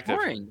as Beyonce's active.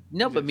 touring.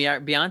 No, but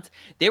Beyonce,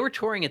 they were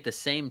touring at the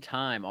same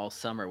time all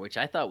summer, which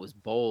I thought was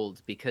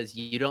bold because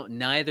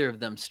neither of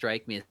them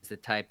strike me as the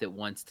type that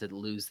wants to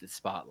lose the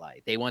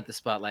spotlight. They want the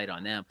spotlight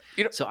on them.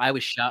 You know, So I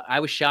was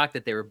shocked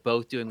that they were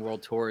both doing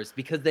world tours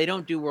because they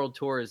don't do world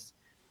tours.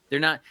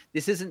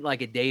 This isn't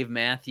like a Dave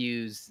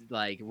Matthews,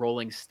 like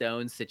Rolling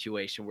Stones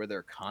situation where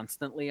they're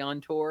constantly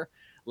on tour.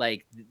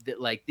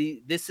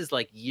 This is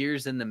like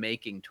years in the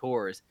making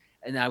tours.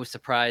 And I was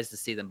surprised to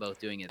see them both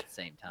doing it at the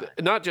same time.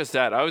 not just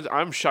that.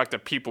 I'm shocked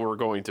that people were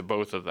going to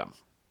both of them.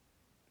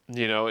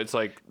 It's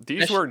like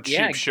these weren't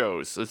cheap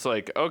shows. It's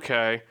like,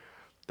 okay,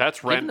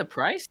 that's rent. Given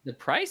the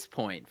price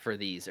point for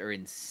these are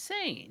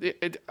insane.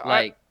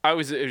 I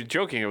was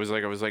joking. I was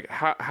like,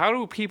 how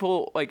do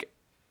people like,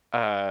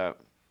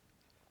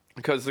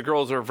 because the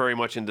girls are very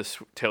much into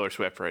Taylor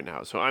Swift right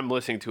now. So I'm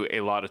listening to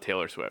a lot of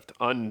Taylor Swift,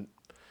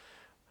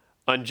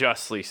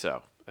 unjustly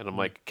so. And I'm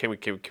like, can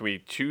we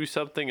choose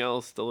something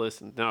else to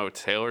listen? No,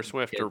 it's Taylor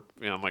Swift, or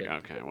I'm like,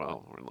 okay,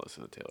 well, we're gonna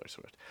listen to Taylor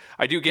Swift.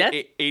 I do get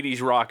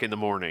 80s rock in the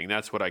morning.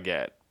 That's what I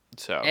get.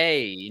 So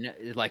hey,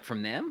 like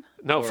from them?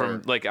 No,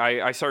 from like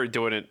I started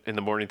doing it in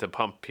the morning to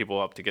pump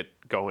people up to get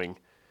going,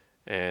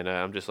 and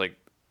I'm just like,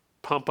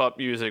 pump up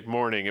music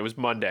morning. It was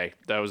Monday.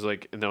 That was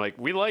like, and they're like,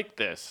 we like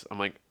this. I'm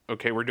like,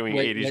 okay, we're doing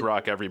 80s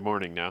rock every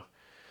morning now.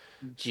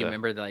 Do you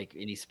remember like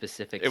any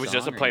specific? It was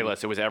just a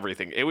playlist. It was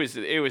everything. It was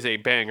a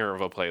banger of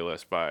a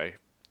playlist by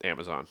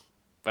Amazon.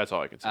 That's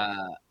all I can say.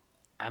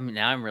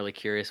 I'm really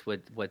curious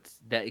what's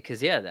that, because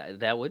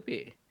that would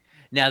be.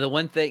 Now the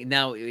one thing,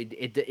 now it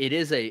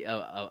is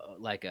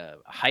like a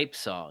hype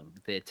song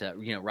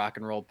that Rock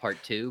and Roll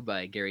Part 2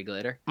 by Gary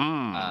Glitter,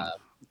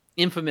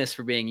 infamous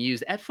for being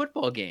used at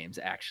football games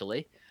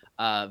actually.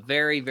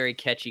 Very very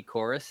catchy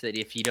chorus that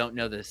if you don't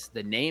know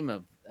the name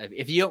of.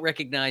 If you don't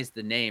recognize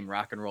the name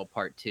Rock and Roll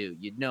Part 2,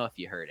 you'd know if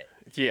you heard it.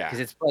 Yeah, because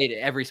it's played at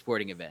every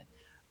sporting event.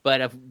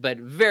 But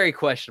very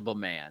questionable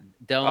man.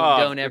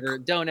 Don't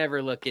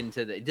ever look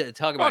into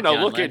talk about. Oh no,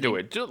 John look Lennon. into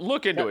it. Just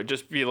look into it.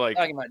 Just be like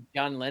talking about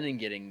John Lennon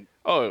getting.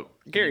 Oh,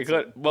 Gary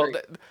Glitter. Well,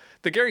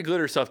 the Gary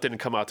Glitter stuff didn't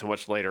come out too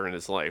much later in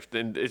his life.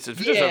 And it's just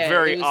a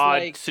very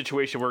odd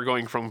situation. We're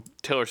going from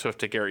Taylor Swift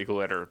to Gary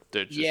Glitter.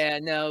 This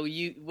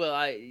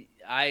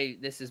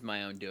is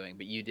my own doing,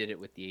 but you did it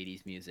with the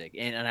 80s music.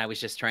 And I was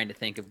just trying to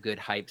think of good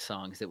hype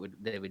songs that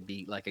would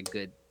be like a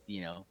good,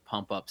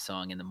 pump up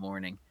song in the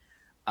morning.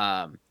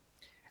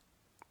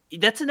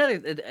 That's another,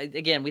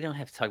 again, we don't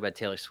have to talk about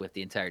Taylor Swift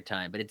the entire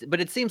time, but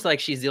it seems like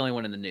she's the only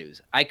one in the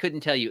news. I couldn't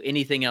tell you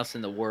anything else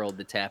in the world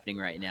that's happening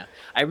right now.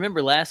 I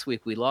remember last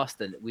week we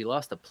lost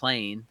a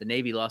plane. The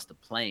Navy lost a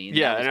plane.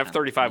 Yeah, and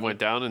F-35 went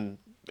down, and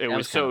it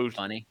was so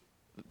funny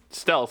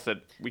stealth that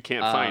we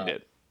can't find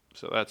it.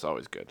 So that's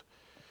always good.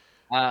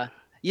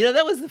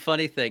 That was the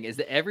funny thing is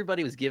that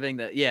everybody was giving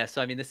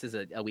so I mean, this is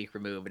a week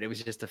removed, but it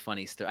was just a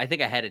funny story. I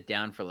think I had it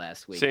down for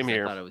last week Same because I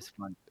here, thought it was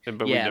fun.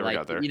 but we Yeah, never like,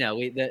 got there. we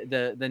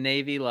the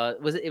Navy law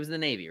it was the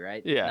Navy,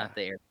 right? Yeah, Not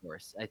the Air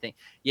Force, I think.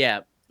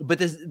 Yeah, but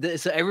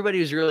so everybody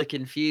was really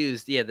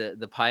confused. Yeah,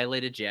 the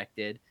pilot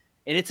ejected,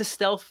 and it's a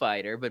stealth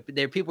fighter, but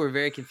people were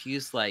very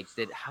confused, like,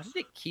 that how did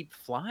it keep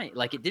flying?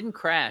 Like, it didn't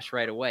crash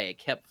right away, it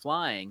kept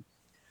flying,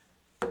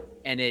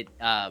 and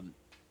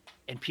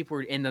and people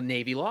were in the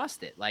Navy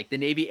lost it. Like, the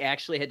Navy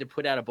actually had to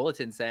put out a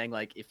bulletin saying,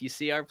 like, "If you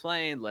see our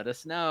plane, let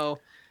us know."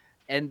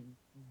 And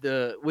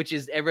which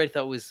is everybody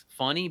thought was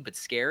funny but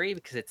scary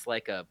because it's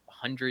like a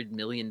 $100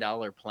 million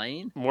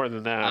plane. more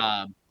than that.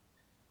 Um,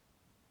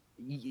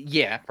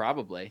 yeah,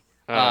 probably.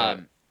 Uh,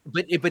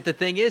 But the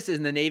thing is the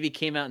Navy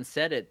came out and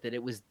said that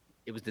it was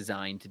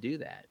designed to do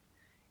that.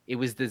 It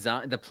was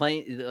designed the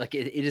plane like,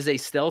 it is a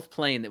stealth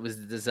plane that was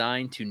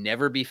designed to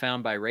never be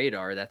found by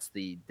radar, that's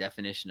the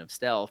definition of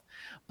stealth,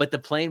 but the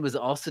plane was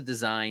also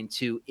designed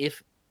to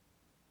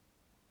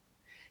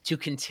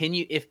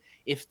continue if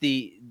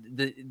the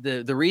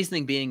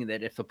reasoning being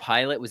that if a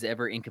pilot was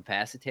ever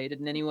incapacitated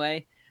in any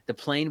way, the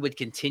plane would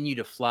continue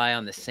to fly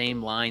on the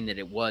same line that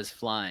it was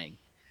flying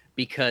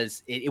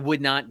because it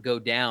would not go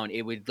down.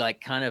 It would,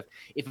 like, kind of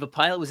if a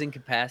pilot was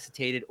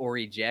incapacitated or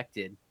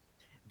ejected,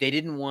 they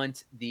didn't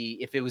want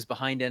if it was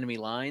behind enemy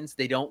lines,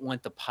 they don't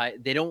want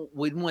they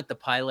wouldn't want the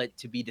pilot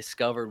to be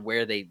discovered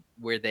where they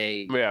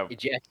yeah,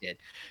 ejected.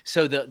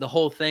 So the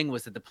whole thing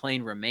was that the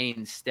plane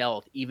remains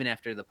stealth even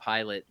after the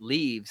pilot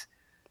leaves,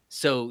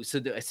 so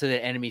that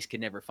enemies could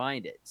never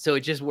find it. So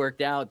it just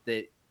worked out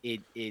that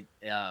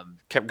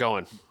kept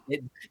going.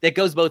 it that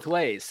goes both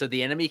ways. So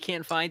the enemy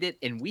can't find it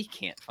and we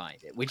can't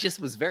find it, which just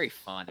was very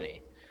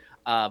funny.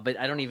 But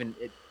I don't even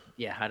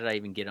yeah, how did I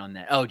even get on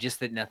that? Oh,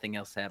 just that nothing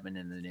else happened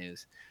in the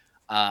news.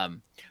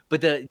 Um, but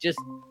the just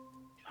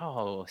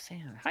oh,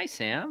 Sam. Hi,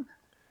 Sam.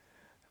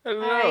 Hi,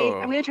 I'm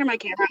Hello. gonna turn my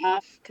camera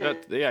off because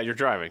Yeah, you're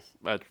driving.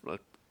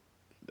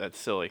 That's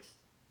silly.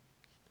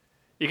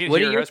 You can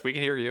What are hear your us. We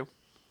can hear you.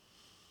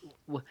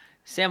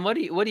 Sam, what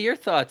are your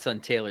thoughts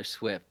on Taylor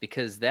Swift?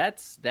 Because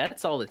that's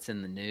all that's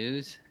in the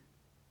news.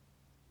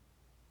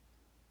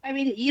 I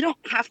mean, you don't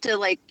have to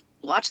like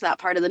watch that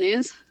part of the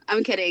news.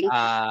 I'm kidding.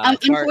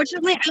 It's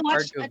Unfortunately, I hard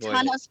watch to a avoid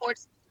ton it. of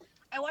sports.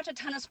 I watch a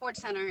ton of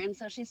Sports Center, and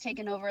so she's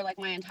taken over like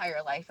my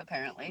entire life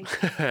apparently.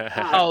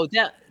 Oh,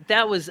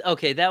 that was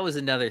okay. That was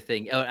another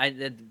thing. Oh,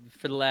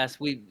 for the last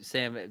week,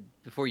 Sam,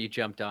 before you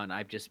jumped on,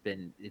 I've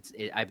been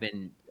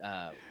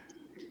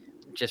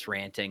just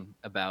ranting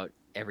about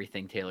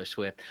everything Taylor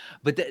Swift.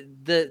 But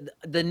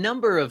the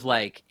number of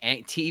like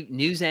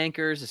news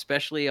anchors,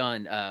 especially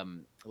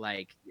on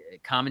like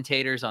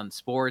commentators on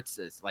sports,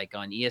 it's like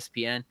on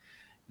ESPN,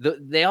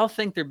 they all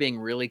think they're being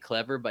really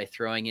clever by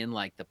throwing in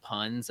like the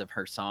puns of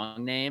her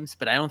song names,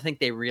 but I don't think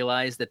they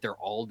realize that they're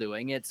all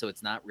doing it, so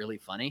it's not really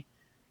funny.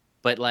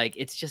 But like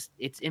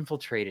it's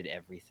infiltrated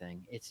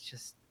everything. It's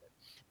just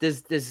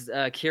does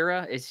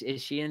Kira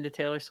is she into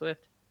Taylor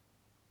Swift?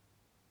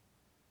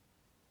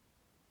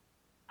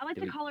 I like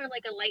Do to we call her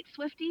like a light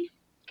Swiftie.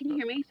 Can you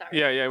hear me? Sorry.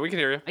 yeah, we can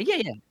hear you. Yeah,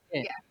 yeah,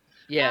 yeah. Yeah.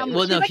 Yeah.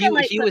 Well, She's no, like a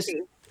light Swiftie.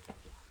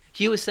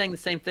 he was saying the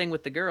same thing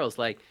with the girls.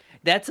 Like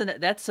that's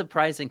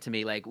surprising to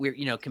me. Like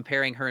we're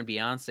comparing her and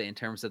Beyonce in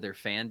terms of their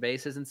fan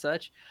bases and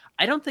such.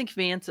 I don't think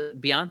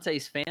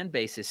Beyonce's fan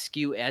base is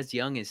skew as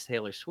young as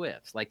Taylor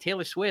Swift's. Like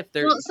Taylor Swift,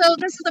 they're Well, so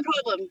this is the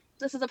problem.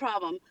 This is the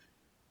problem.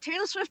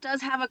 Taylor Swift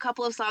does have a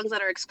couple of songs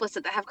that are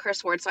explicit that have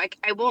curse words, so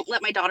I won't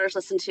let my daughters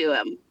listen to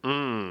them.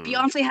 Mm.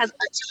 Beyonce has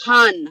a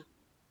ton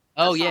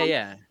oh of yeah, songs.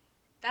 yeah.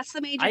 That's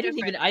the major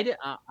difference. I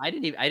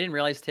didn't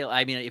realize Taylor.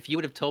 I mean, if you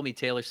would have told me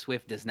Taylor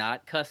Swift does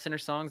not cuss in her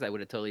songs, I would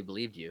have totally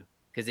believed you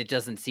because it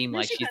doesn't seem No,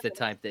 like she she's the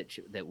doesn't. type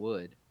that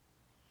would.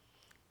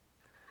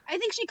 I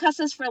think she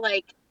cusses for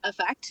like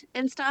effect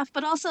and stuff,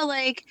 but also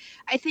like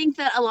I think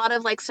that a lot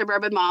of like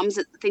suburban moms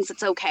thinks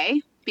it's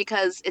okay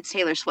because it's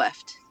Taylor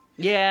Swift.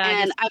 Yeah, I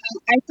guess. And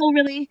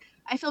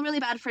I feel really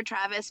bad for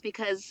Travis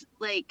because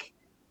like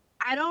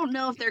I don't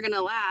know if they're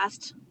gonna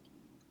last.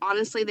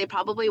 Honestly, they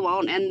probably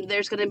won't, and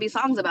there's gonna be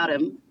songs about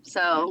him.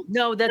 So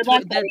No, good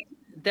luck, buddy.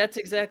 that's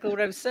exactly what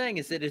I was saying.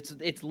 Is that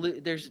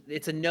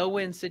it's a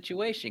no-win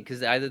situation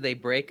because either they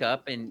break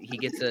up and he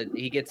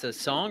gets a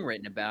song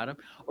written about him,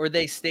 or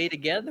they stay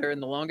together.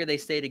 And the longer they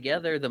stay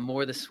together, the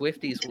more the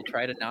Swifties will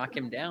try to knock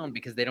him down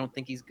because they don't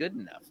think he's good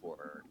enough for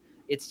her.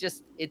 It's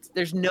just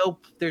there's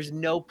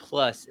no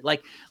plus.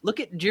 Like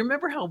do you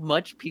remember how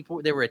much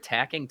people they were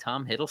attacking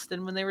Tom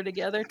Hiddleston when they were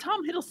together?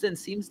 Tom Hiddleston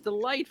seems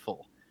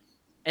delightful.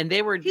 And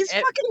they were He's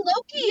fucking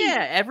Loki.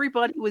 yeah,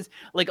 everybody was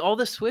like all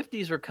the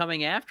Swifties were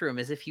coming after him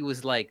as if he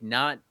was like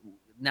not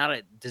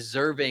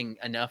deserving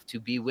enough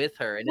to be with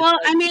her. And it's Well,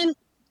 like I mean,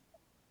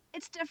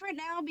 it's different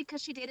now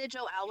because she dated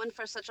Joe Alwyn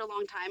for such a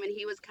long time, and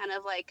he was kind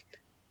of like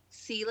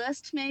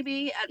C-list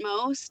maybe at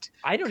most.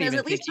 I don't Because even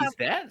at think least he's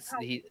that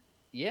he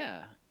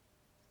yeah.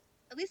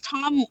 at least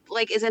Tom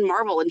like is in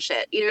Marvel and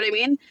shit. You know what I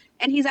mean?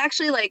 And he's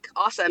actually like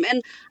awesome.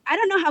 And I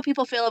don't know how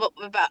people feel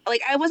about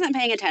like I wasn't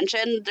paying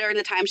attention during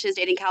the time she was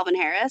dating Calvin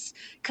Harris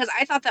because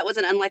I thought that was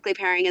an unlikely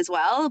pairing as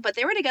well. But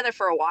they were together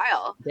for a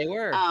while. They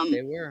were. Um,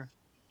 They were.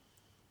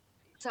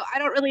 so I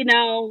don't really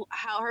know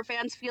how her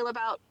fans feel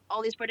about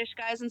all these British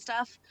guys and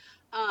stuff.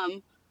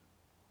 Um,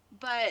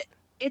 but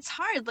it's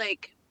hard.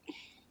 Like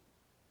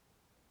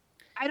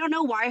I don't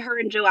know why her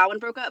and Joe Alwyn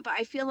broke up, but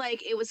I feel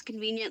like it was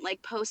convenient,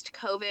 like post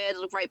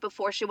COVID, right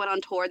before she went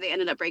on tour, they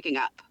ended up breaking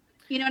up.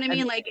 You know what I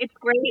mean? Like it's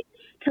great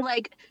to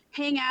like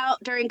hang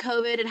out during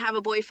COVID and have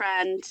a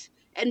boyfriend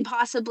and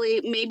possibly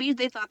maybe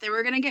they thought they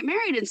were gonna get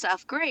married and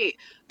stuff. Great.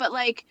 But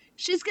like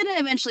she's gonna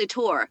eventually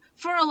tour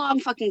for a long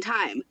fucking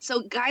time.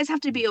 So guys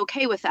have to be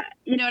okay with that.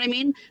 You know what I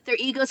mean? Their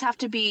egos have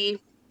to be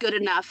good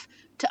enough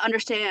to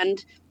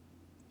understand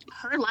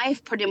her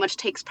life pretty much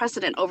takes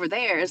precedent over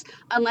theirs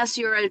unless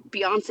you're a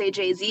Beyonce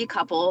Jay-Z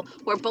couple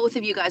where both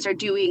of you guys are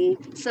doing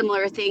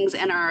similar things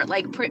and are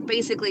like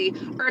basically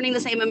earning the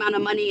same amount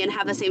of money and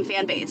have the same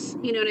fan base.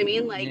 You know what I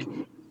mean? Like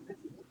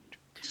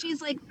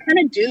she's like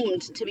kind of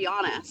doomed to be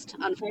honest,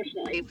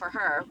 unfortunately for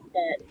her,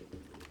 but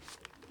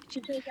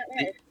she chose that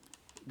life.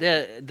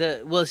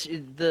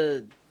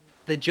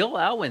 The Joel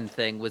Alwyn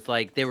thing was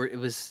like they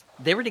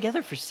were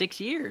together for 6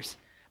 years.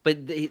 But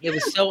it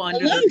was so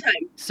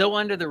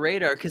under the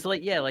radar because,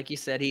 like you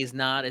said, he's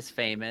not as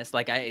famous.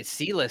 Like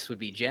C-list would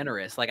be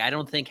generous. Like I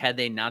don't think had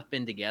they not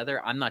been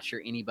together, I'm not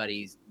sure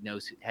anybody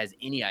has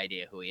any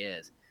idea who he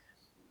is.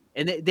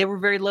 And they were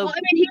very low. Well, I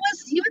mean,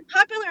 he was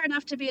popular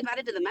enough to be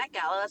invited to the Met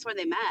Gala. That's where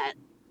they met.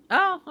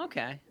 Oh,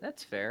 okay,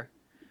 that's fair.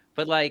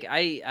 But like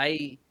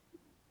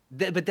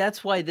but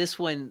that's why this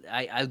one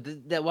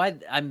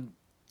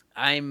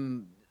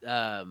I'm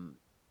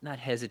not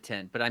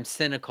hesitant, but I'm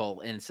cynical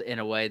in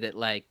a way that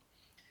like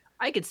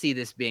I could see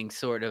this being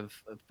sort of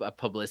a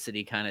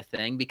publicity kind of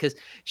thing because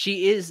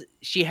she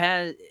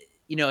has,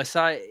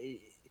 aside,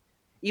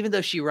 even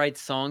though she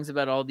writes songs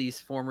about all these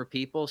former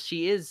people,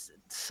 she is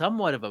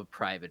somewhat of a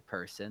private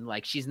person.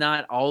 Like she's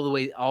not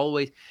always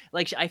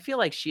like, I feel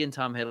like she and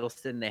Tom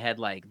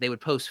Hiddleston, they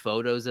would post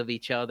photos of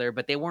each other,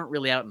 but they weren't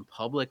really out in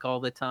public all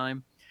the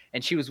time.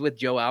 And she was with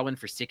Joe Alwyn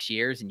for 6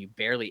 years and you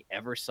barely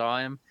ever saw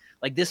him.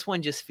 Like this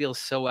one just feels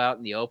so out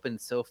in the open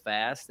so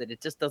fast that it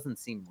just doesn't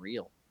seem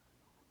real.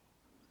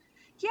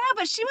 Yeah,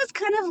 but she was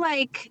kind of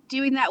like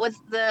doing that with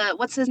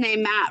what's his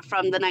name, Matt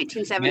from the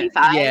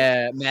 1975.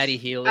 Yeah, Matty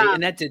Healy,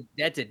 and that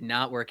did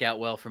not work out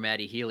well for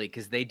Matty Healy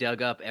because they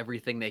dug up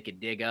everything they could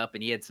dig up,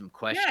 and he had some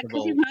questionable. Yeah,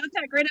 because he's not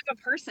that great of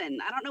a person.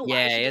 I don't know why.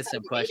 Yeah, he had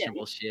some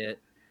questionable shit.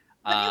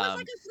 But it was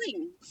like a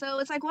fling, so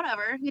it's like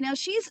whatever. You know,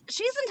 she's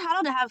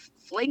entitled to have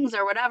flings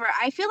or whatever.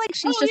 I feel like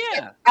she's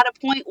at a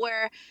point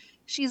where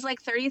she's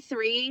like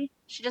 33.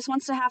 She just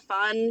wants to have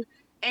fun,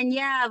 and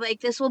yeah, like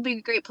this will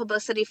be great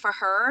publicity for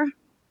her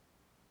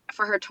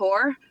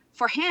tour,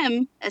 for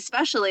him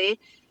especially,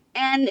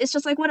 and it's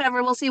just like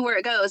whatever, we'll see where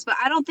it goes. But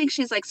I don't think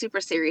she's like super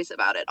serious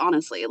about it,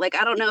 honestly. Like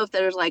I don't know if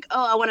there's like,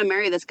 oh, I want to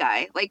marry this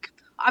guy. Like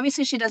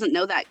obviously she doesn't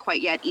know that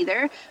quite yet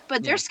either,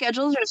 but their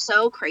schedules are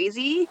so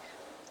crazy.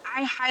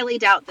 I highly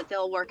doubt that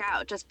they'll work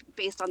out just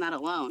based on that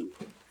alone.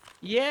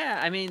 Yeah,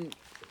 I mean,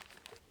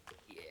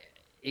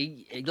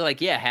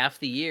 half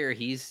the year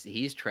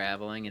he's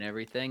traveling and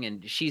everything,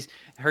 and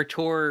her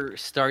tour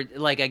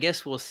I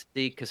guess we'll see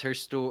because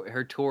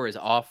her tour is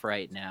off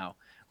right now,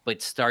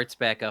 but starts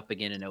back up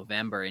again in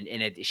November,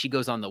 and she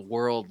goes on the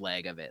world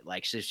leg of it.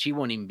 Like so she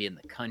won't even be in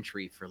the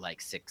country for like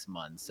 6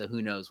 months, so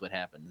who knows what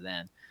happens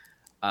then.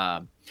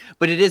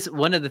 But it is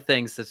one of the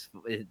things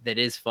that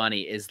is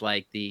funny is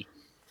like the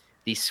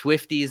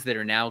Swifties that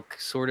are now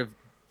sort of,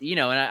 and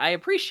I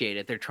appreciate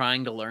it. They're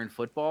trying to learn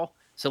football.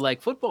 So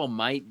like football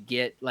might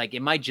get like,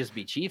 it might just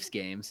be Chiefs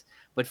games,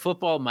 but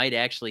football might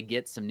actually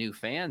get some new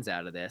fans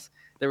out of this.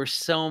 There were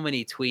so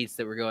many tweets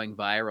that were going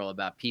viral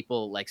about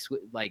people like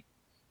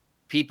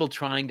people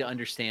trying to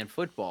understand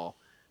football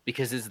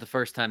because this is the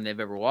first time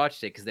they've ever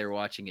watched it because they were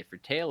watching it for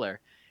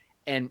Taylor.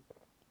 And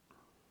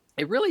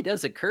it really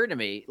does occur to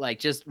me, like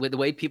just with the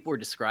way people were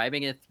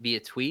describing it via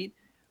tweet,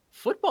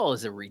 football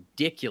is a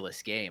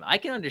ridiculous game. I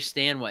can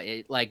understand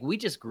why we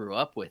just grew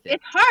up with it.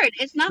 It's hard.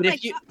 It's not like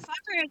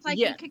soccer. It's like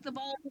you kick the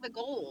ball to the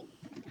goal.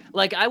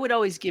 Like I would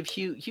always give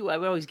Hugh, I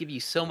would always give you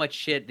so much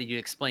shit that you'd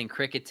explain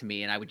cricket to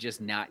me and I would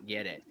just not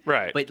get it.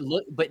 Right.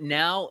 But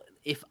now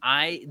if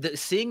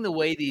seeing the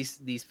way these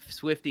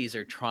Swifties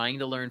are trying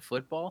to learn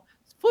football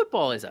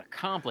is a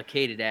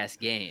complicated ass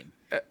game.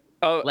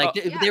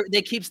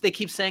 They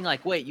keep saying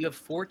like, wait, you have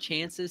 4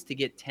 chances to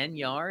get 10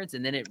 yards,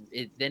 and then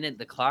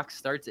the clock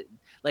starts at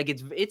like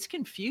it's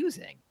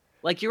confusing.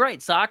 Like you're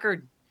right,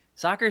 soccer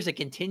is a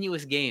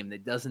continuous game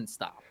that doesn't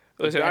stop.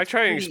 Listen, I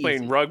try and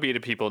explain rugby to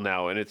people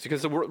now, and it's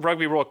because the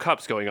Rugby World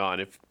Cup's going on.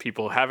 If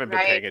people haven't been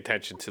paying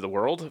attention to the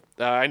world,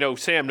 I know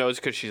Sam knows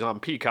because she's on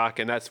Peacock,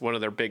 and that's one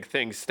of their big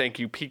things. Thank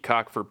you,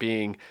 Peacock, for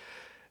being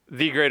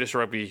the greatest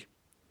rugby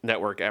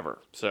network ever.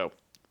 So.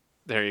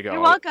 There you go.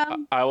 You're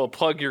welcome. I will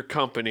plug your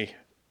company.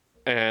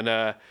 And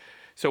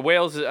So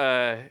Wales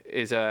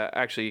is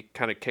actually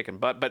kind of kicking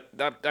butt, but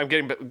I'm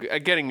getting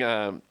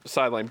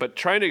sidelined. But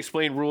trying to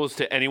explain rules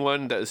to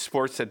anyone that is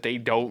sports that they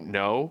don't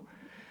know,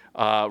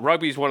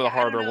 rugby is one of the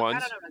harder I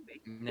ones. don't know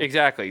rugby.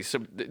 Exactly. So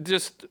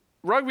just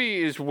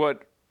rugby is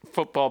what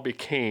football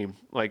became.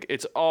 Like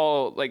it's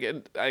all like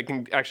I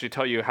can actually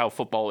tell you how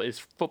football is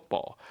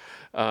football,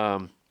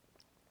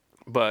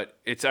 but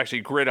it's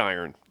actually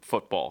gridiron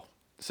football.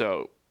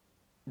 So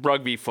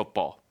rugby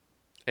football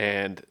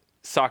and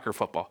soccer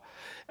football.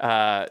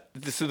 So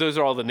those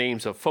are all the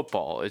names of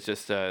football. It's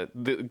just the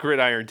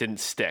gridiron didn't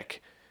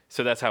stick,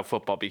 so that's how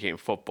football became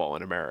football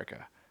in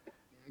America.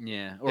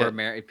 Yeah, or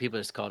people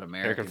just call it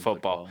American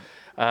football.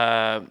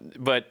 football.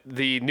 But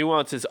the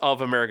nuances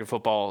of American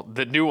football,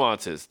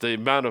 the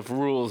amount of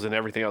rules and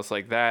everything else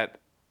like that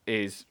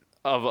is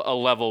of a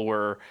level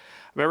where I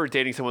remember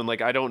dating someone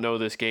like, I don't know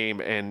this game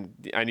and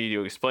I need you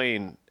to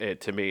explain it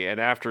to me. And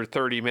after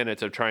 30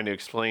 minutes of trying to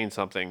explain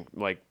something,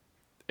 like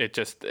it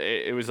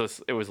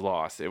was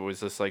lost. It was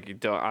just like,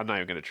 I'm not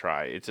even going to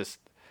try. It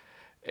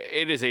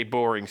is a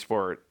boring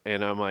sport.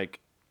 And I'm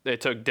like,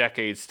 it took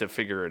decades to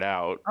figure it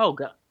out. Oh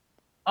god.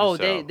 Oh,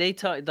 So- they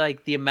talk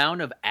like the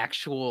amount of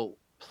actual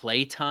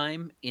play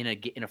time in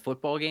a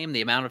football game,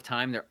 the amount of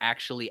time they're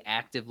actually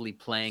actively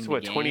playing the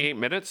game 28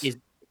 minutes? is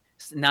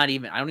not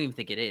even. I don't even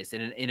think it is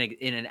in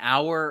an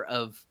hour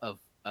of.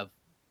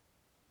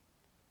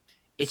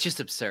 It's just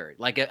absurd.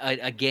 Like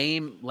a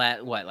game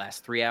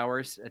lasts 3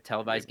 hours. A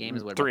televised game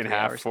is what, about 3.5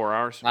 hours? 4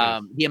 hours.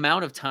 Yeah. The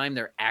amount of time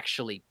they're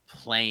actually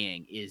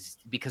playing is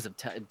because of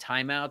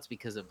timeouts,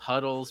 because of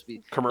huddles,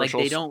 Commercials.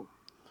 Like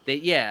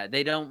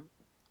they don't.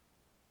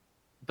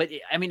 But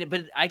I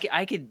mean,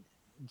 I could.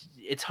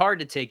 It's hard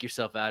to take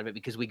yourself out of it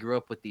because we grew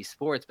up with these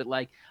sports. But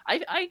like,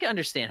 I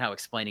understand how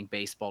explaining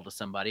baseball to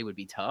somebody would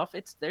be tough.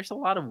 There's a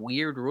lot of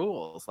weird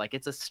rules. Like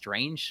it's a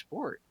strange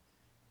sport.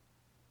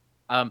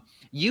 I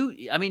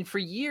mean, for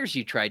years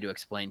you tried to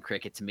explain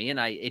cricket to me, and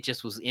it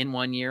just was in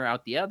one ear,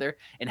 out the other.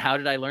 And how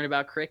did I learn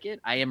about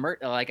cricket? I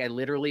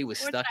literally was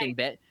stuck in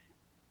bed.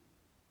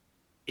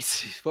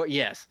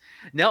 Yes,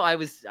 no, I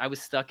was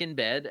stuck in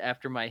bed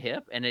after my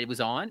hip, and it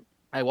was on.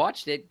 I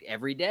watched it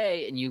every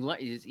day, and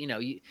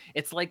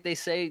it's like they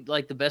say,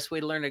 like the best way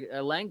to learn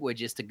a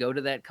language is to go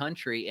to that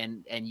country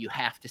and you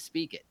have to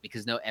speak it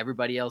because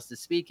everybody else is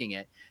speaking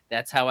it.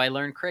 That's how I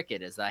learned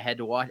cricket. Is I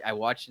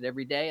watched it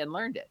every day and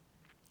learned it.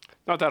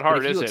 Not that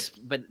hard, is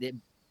it?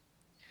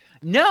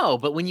 No,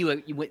 but when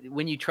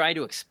you try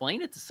to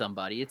explain it to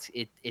somebody,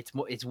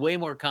 it's way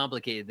more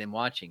complicated than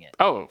watching it.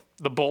 Oh,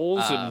 the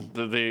bowls and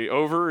the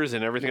overs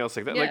and everything else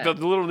like that. Yeah. Like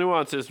the little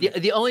nuances.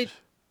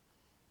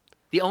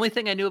 The only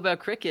thing I knew about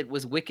cricket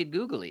was Wicked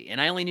Googly,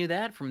 and I only knew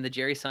that from the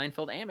Jerry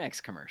Seinfeld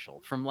Amex commercial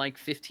from like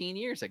 15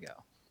 years ago.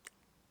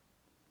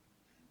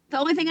 The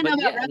only thing I know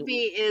about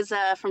rugby is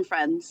from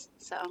Friends.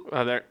 So.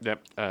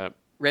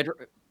 Red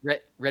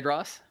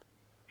Ross.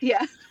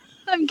 Yeah,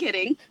 I'm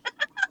kidding.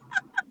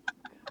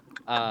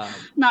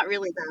 Not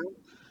really though.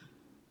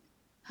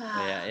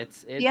 Yeah,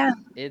 it's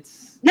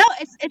no,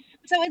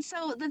 it's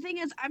so the thing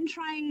is, I'm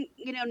trying,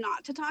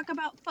 not to talk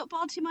about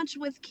football too much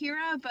with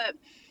Kira, but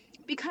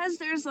because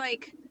there's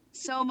like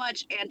so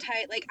much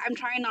I'm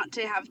trying not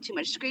to have too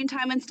much screen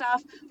time and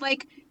stuff.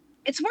 Like,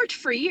 it's worked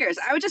for years.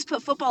 I would just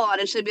put football on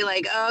and she'd be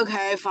like,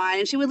 okay, fine,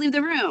 and she would leave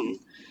the room.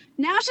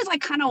 Now she's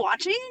like kind of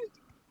watching.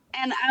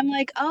 And I'm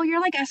like, oh,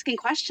 you're like asking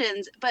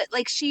questions. But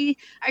like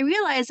I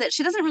realize that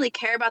she doesn't really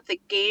care about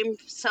the game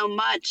so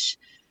much.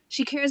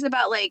 She cares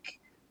about like,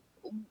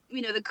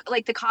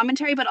 the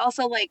commentary, but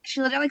also like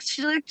she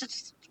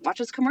just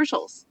watches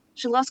commercials.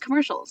 She loves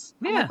commercials.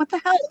 Yeah. I'm like, what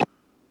the hell?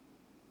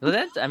 Well,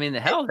 that's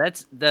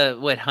the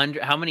what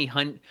hundred? How many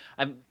hundred?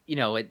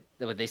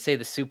 What they say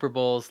the Super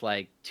Bowl's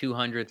like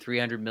 200,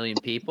 300 million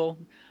people.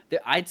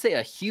 I'd say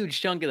a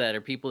huge chunk of that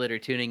are people that are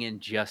tuning in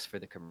just for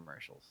the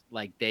commercials.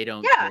 Like they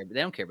don't care.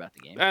 They don't care about the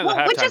game.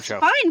 Which is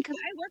fine because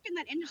I work in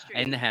that industry.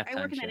 And the halftime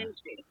I work in that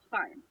industry. It's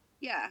fine.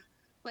 Yeah,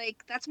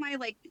 like that's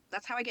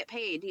how I get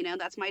paid.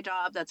 That's my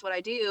job. That's what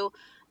I do.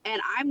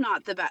 And I'm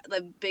not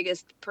the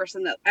biggest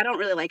person that I don't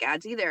really like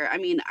ads either. I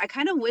mean, I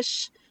kind of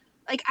wish,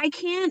 like I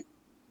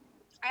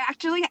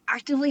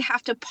actively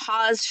have to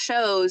pause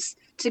shows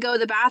to go to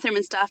the bathroom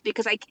and stuff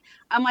because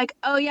I'm like,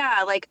 oh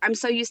yeah, like I'm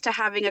so used to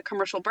having a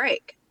commercial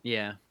break.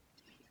 Yeah.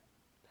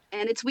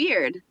 And it's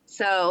weird.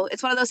 So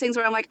it's one of those things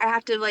where I'm like, I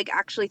have to like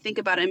actually think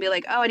about it and be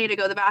like, oh, I need to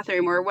go to the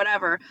bathroom or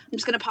whatever. I'm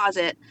just going to pause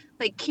it.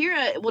 Like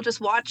Kira will just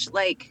watch,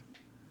 like,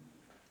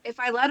 if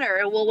I let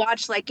her, we'll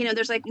watch like,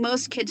 there's like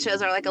most kids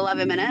shows are like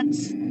 11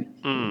 minutes.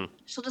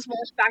 She'll just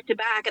watch back to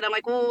back. And I'm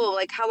like, whoa,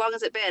 like how long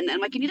has it been? And I'm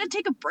like, you need to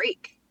take a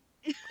break.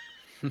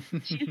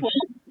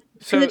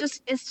 So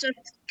it's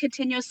just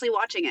continuously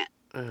watching it.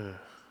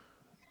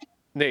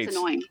 Nate, it's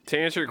annoying. To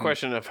answer your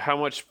question of how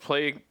much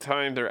play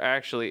time there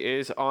actually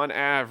is, on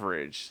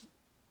average,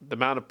 the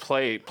amount of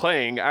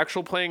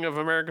actual playing of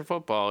American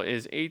football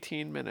is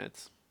 18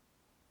 minutes.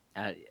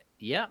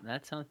 Yeah,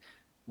 that sounds.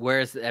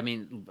 Whereas, I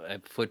mean,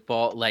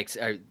 football, like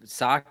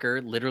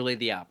soccer, literally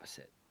the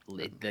opposite.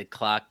 The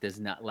clock does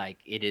not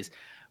it is.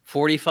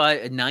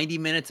 90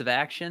 minutes of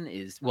action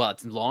is, well,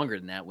 it's longer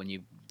than that when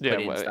you put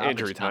in stoppage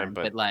injury time,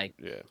 but like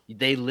yeah,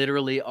 they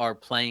literally are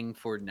playing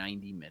for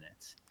 90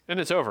 minutes. and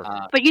it's over.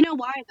 But you know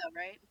why though,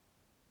 right?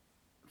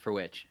 For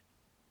which?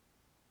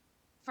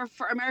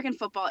 For American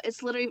football,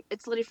 it's literally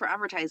for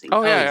advertising.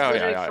 Oh yeah, It's oh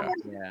literally yeah, for yeah.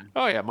 money. Yeah.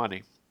 Oh yeah,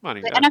 money.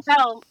 The Yeah.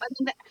 NFL, I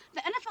mean,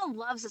 the NFL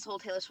loves this whole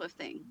Taylor Swift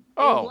thing.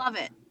 They love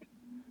it.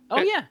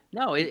 Oh yeah,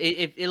 no,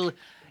 it'll.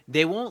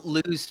 They won't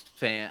lose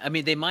fans. I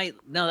mean, they might.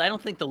 No, I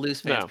don't think they'll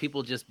lose fans. No.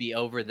 People just be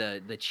over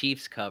the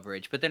Chiefs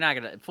coverage, but they're not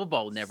gonna.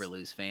 Football will never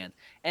lose fans,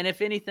 and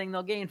if anything,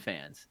 they'll gain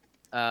fans.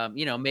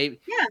 Maybe.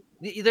 Yeah.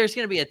 There's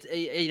gonna be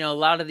a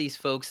lot of these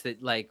folks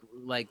that like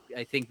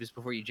I think just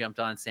before you jumped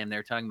on, Sam, they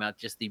were talking about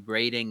just the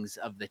ratings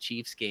of the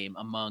Chiefs game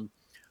among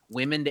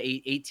women to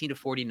 18 to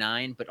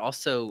 49, but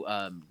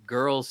also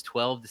girls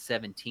 12 to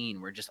 17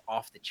 were just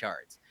off the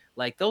charts.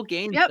 Like they'll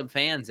gain some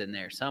fans in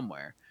there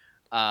somewhere.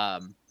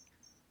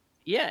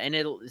 Yeah, and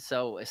it'll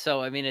so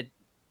I mean it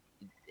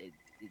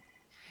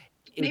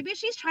maybe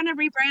she's trying to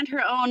rebrand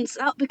her own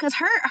self because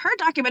her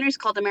documentary is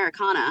called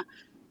Americana,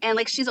 and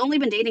like she's only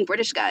been dating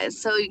British guys,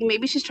 so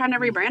maybe she's trying to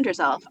rebrand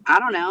herself. I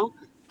don't know.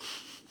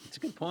 It's a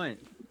good point.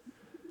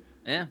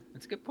 Yeah,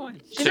 that's a good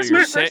point. She's a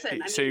smart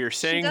person. So you're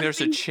saying there's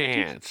a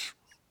chance?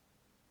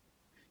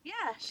 Yeah,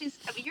 I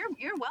mean,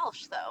 you're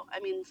Welsh though. I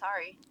mean,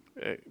 sorry.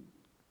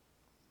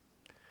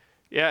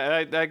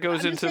 Yeah, that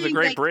goes into the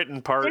Great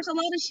Britain part. There's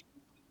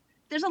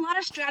a lot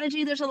of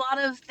strategy. There's a lot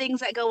of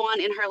things that go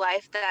on in her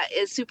life that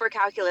is super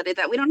calculated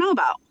that we don't know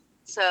about.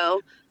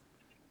 So,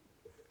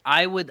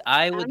 I would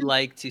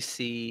like to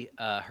see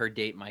her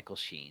date Michael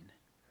Sheen.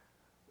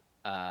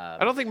 I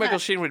don't think Michael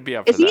Sheen would be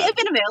up for that. Has he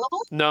been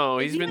available? No,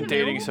 he's been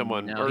dating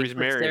someone, or he's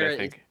married, I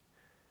think.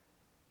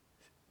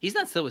 He's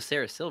not still with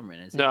Sarah Silverman,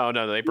 is he? No,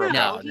 they broke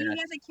up. He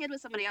has a kid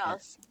with somebody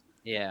else.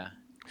 Yeah.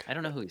 I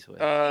don't know who he's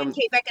with. And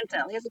Kate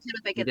Beckinsale. He has a kid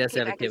with Kate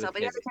Beckinsale, but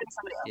he has a kid with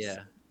somebody else.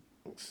 Yeah.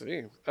 Let's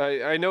see.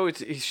 I know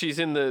she's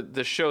in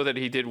the show that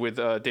he did with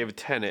David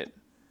Tennant.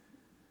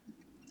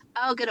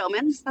 Oh, Good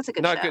Omens. That's a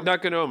good show.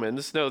 Not Good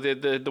Omens. No,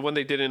 the one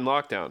they did in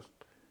lockdown.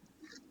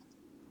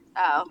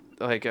 Oh.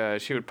 Like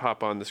she would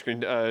pop on the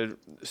screen.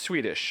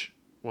 Swedish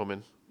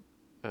woman.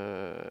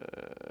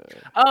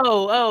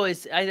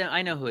 It's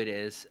I know who it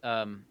is.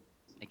 I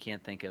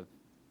can't think of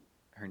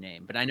her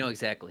name, but I know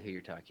exactly who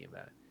you're talking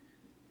about.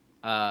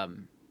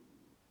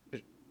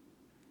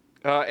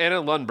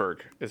 Anna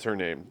Lundberg is her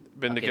name.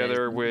 Been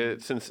together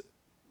since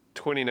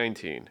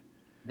 2019.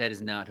 That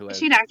is not who. Is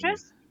she an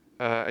actress?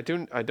 I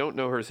don't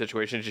know her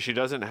situation. She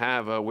doesn't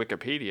have a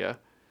Wikipedia.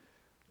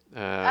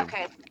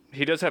 Okay.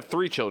 He does have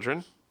 3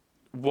 children.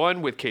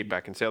 One with Kate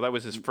Beckinsale. That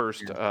was his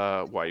first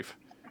wife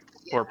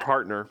or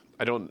partner.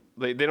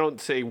 They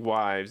don't say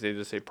wives. They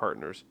just say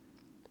partners.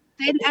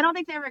 I don't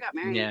think they ever got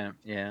married.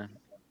 Yeah.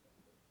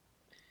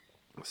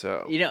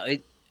 So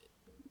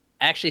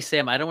actually,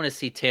 Sam, I don't want to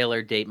see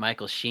Taylor date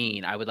Michael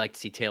Sheen. I would like to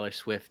see Taylor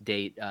Swift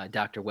date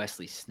Dr.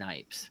 Wesley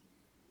Snipes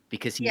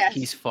because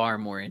he's far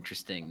more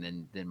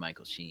interesting than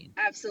Michael Sheen.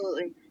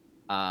 Absolutely.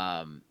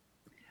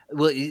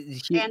 Well,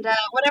 and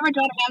whatever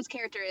John Hamm's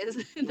character is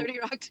in 30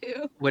 Rock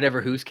 2.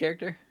 Whatever whose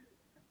character?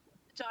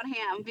 John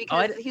Hamm,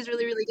 because he's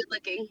really, really good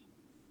looking.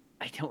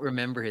 I don't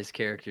remember his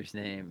character's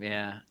name.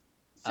 Yeah.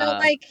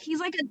 So he's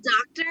like a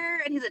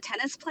doctor and he's a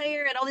tennis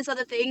player and all these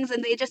other things,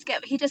 and he just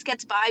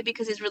gets by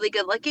because he's really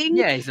good looking.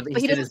 Yeah,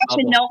 but he doesn't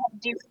actually know how to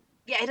do.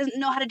 Yeah, he doesn't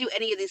know how to do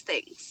any of these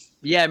things.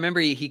 Yeah, I remember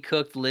he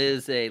cooked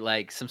Liz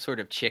some sort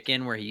of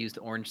chicken where he used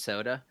orange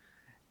soda.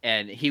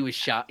 And he was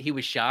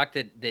shocked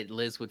that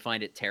Liz would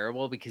find it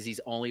terrible because he's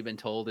only been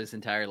told his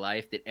entire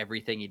life that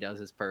everything he does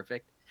is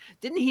perfect.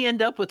 Didn't he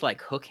end up with like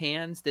hook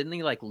hands? Didn't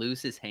he like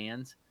lose his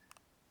hands?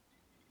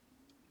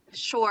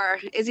 Sure.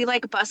 Is he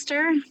like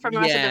Buster from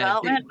Arrested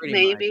Development?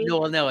 Maybe.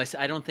 No,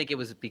 I don't think it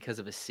was because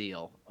of a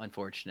seal,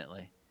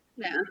 unfortunately.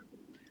 Yeah.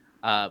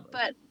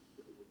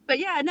 But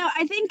yeah, no,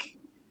 I think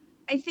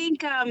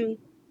I'm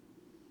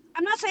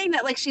not saying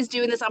that like she's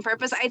doing this on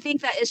purpose. I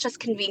think that it's just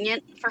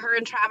convenient for her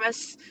and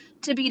Travis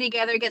to be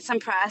together, get some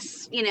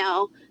press,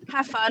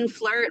 have fun,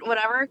 flirt,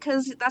 whatever,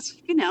 because that's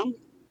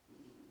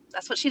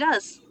what she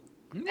does.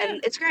 Yeah.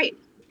 And it's great.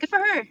 Good for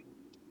her.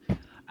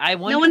 I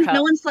wonder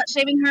no one's slut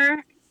shaming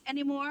her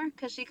anymore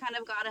because she kind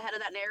of got ahead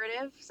of that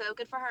narrative. So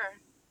good for her.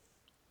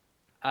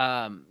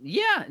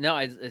 Yeah, no,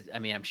 I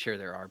mean, I'm sure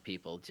there are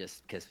people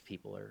just because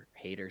people are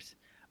haters,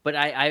 but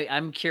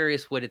I'm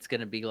curious what it's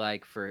going to be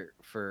like for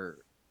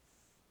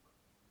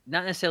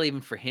not necessarily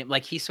even for him.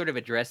 Like he sort of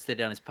addressed it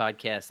on his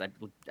podcast. I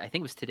think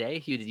it was today.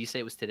 Hugh, did you say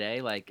it was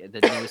today? Like the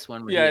newest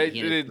one? Yeah,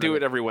 they do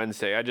it every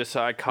Wednesday. I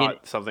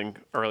caught something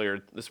earlier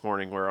this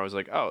morning where I was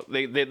like, oh,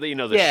 they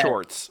the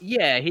shorts.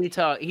 Yeah, he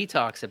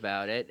talks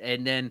about it,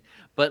 and then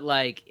but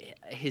like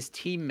his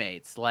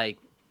teammates, like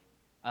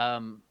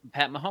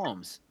Pat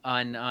Mahomes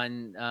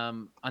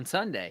on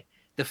Sunday,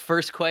 the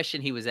first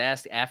question he was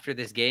asked after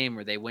this game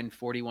where they win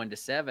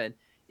 41-7.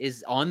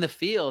 Is on the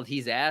field,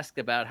 he's asked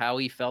about how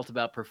he felt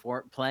about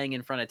playing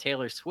in front of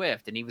Taylor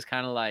Swift, and he was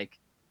kind of like,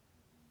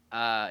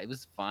 it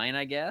was fine,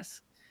 I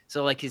guess.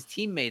 So like his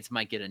teammates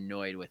might get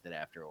annoyed with it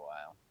after a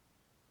while.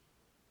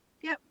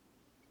 Yep.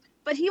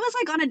 But he was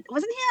like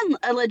wasn't he on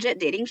a legit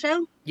dating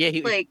show? Yeah,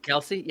 Like,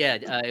 Kelce.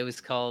 Yeah, it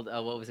was called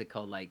what was it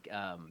called? Like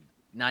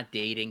not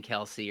dating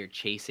Kelce or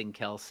chasing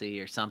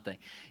Kelce or something.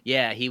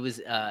 Yeah, he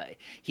was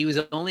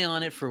only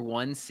on it for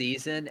one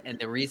season, and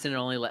the reason it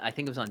only I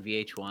think it was on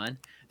VH1.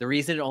 The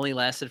reason it only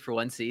lasted for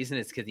one season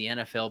is because the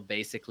NFL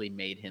basically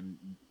made him.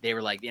 They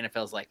were like the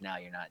NFL's like, no,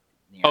 you're not.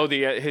 Oh,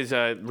 his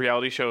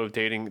reality show of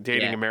dating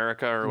Yeah.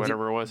 America or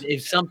whatever it was.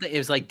 It's something. It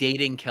was like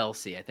dating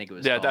Kelce. I think it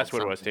was. Yeah, called, that's what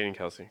something. it was. Dating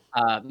Kelce.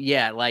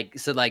 Yeah, like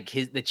so, like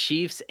the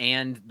Chiefs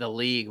and the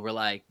league were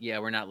like, yeah,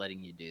 we're not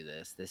letting you do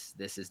this.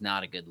 This is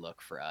not a good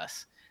look for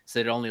us. So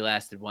it only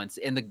lasted once.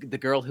 And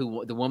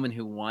the woman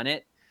who won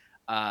it,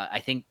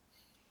 I think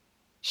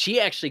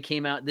she actually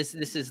came out. This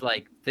is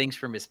like things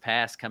from his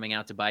past coming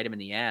out to bite him in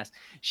the ass.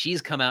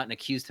 She's come out and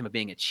accused him of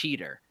being a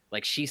cheater.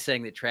 Like she's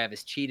saying that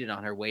Travis cheated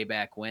on her way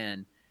back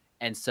when.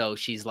 And so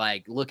she's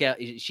like, look out.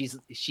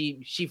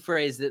 She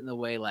phrased it in the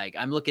way like,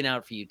 I'm looking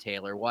out for you,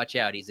 Taylor. Watch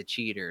out. He's a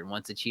cheater. And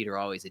once a cheater,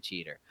 always a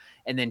cheater.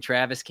 And then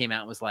Travis came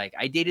out and was like,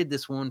 I dated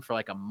this woman for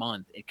like a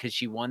month because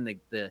she won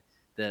the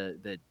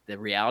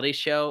reality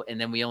show. And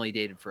then we only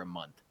dated for a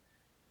month.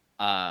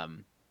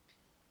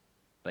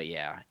 But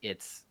yeah,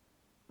 it's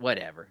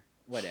whatever.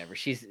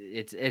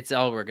 It's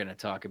all we're going to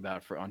talk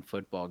about on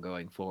football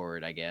going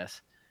forward, I guess.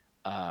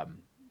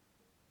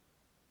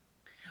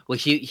 Well,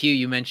 Hugh,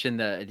 you mentioned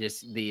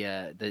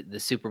the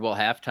Super Bowl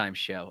halftime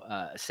show.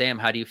 Sam,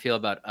 how do you feel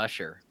about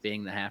Usher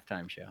being the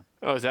halftime show?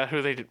 Oh, is that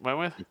who they went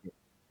with?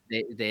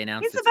 They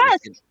announced he's the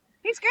best.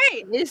 He's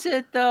great. Is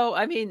it though?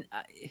 I mean,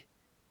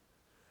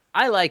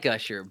 I like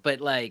Usher,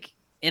 but like,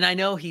 and I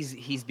know he's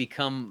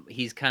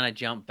kind of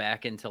jumped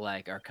back into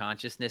like our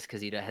consciousness because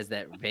he has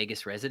that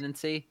Vegas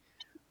residency.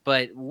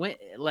 But when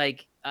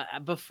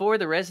before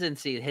the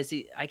residency, has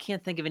he? I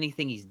can't think of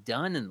anything he's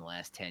done in the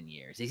last 10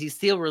 years. Is he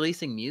still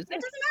releasing music?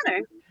 It doesn't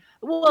matter.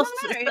 Well, it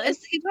doesn't matter.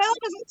 He's all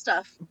his own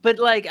stuff. But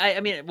like, I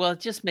mean, well, it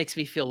just makes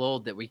me feel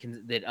old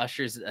that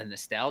Usher's a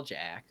nostalgia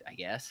act, I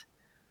guess.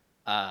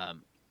 Yeah,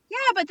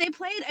 but they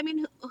played. I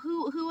mean,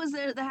 who was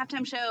the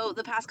halftime show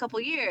the past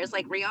couple years?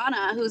 Like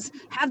Rihanna, who's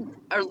had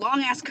a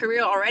long ass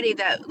career already.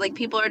 That like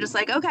people are just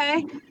like,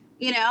 okay,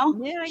 Yeah,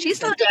 she's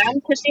still young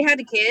because she had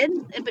a kid,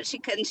 but she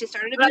couldn't. She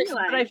started a baby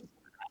line.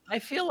 I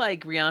feel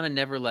like Rihanna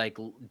never like,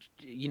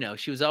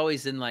 she was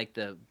always in like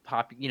the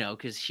pop,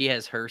 because she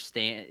has her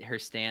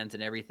stands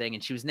and everything,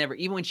 and she was never,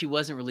 even when she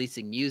wasn't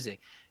releasing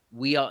music,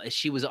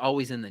 she was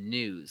always in the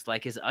news.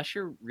 Like, has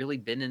Usher really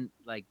been in?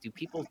 Like, do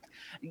people?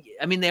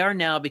 I mean, they are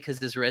now because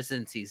his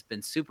residency's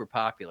been super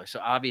popular, so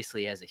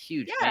obviously he has a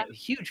huge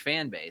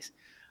fan base.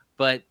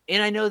 But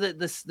and I know that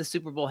the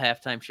Super Bowl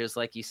halftime shows,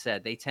 like you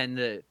said, they tend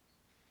to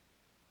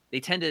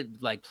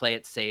like play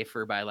it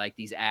safer by like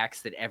these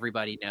acts that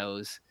everybody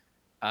knows.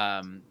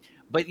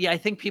 But yeah, I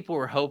think people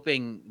were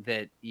hoping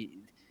that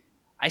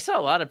I saw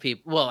a lot of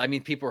people. Well, I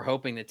mean, people were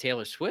hoping that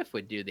Taylor Swift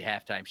would do the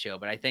halftime show,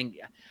 but I think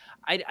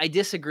I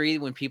disagree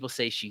when people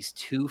say she's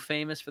too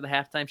famous for the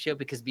halftime show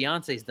because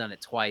Beyonce's done it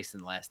twice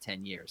in the last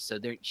 10 years. So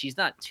she's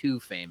not too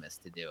famous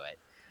to do it.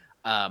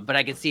 But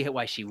I can see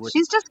why she would.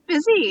 She's just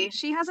busy.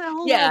 She has a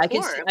whole I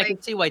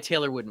can see why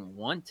Taylor wouldn't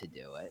want to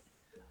do it.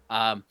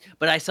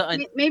 But I saw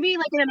maybe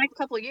like in the next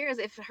couple of years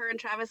if her and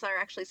Travis are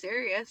actually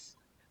serious.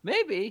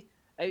 Maybe.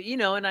 And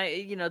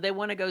they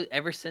want to go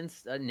ever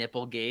since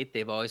Nipplegate.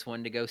 They've always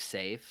wanted to go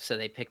safe, so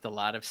they picked a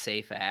lot of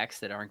safe acts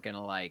that aren't going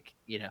to like.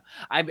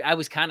 I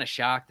was kind of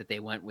shocked that they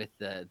went with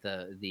the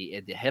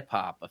hip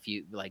hop a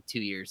few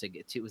 2 years ago.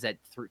 Was that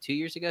 2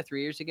 years ago,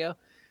 3 years ago?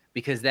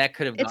 Because that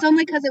could have. It's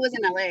only because it was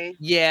in LA.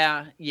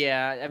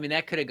 Yeah. I mean,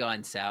 that could have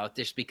gone south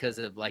just because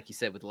of, like you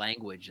said, with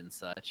language and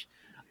such.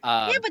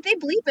 Yeah, but they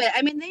bleep it.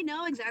 I mean, they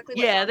know exactly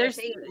what they're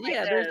saying.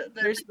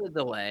 There's the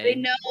delay. They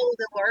know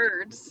the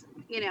words,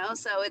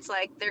 so it's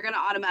like they're gonna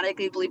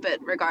automatically bleep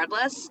it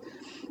regardless.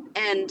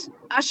 And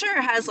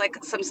Usher has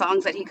like some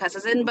songs that he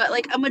cusses in, but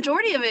like a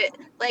majority of it,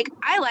 like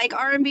I like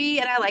R&B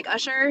and I like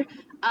Usher.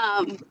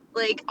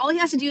 Like all he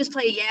has to do is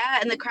play "Yeah"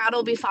 and the crowd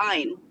will be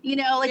fine.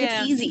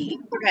 It's easy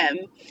for him.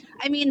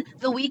 I mean,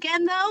 The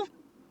Weeknd though,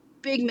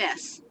 big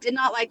miss. Did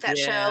not like that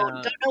show.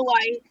 Don't know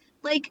why.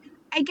 Like.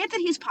 I get that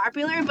he's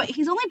popular, but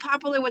he's only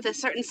popular with a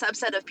certain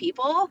subset of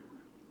people.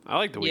 I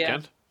like The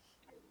Weeknd.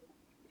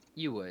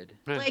 You would.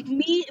 Like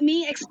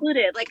me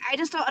excluded. Like I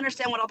just don't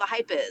understand what all the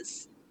hype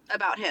is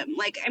about him.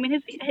 Like I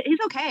mean, he's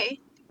okay.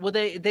 Well,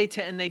 they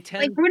tend like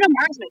Bruno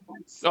Mars makes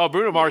sense. Oh,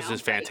 Bruno Mars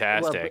is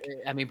fantastic. Well,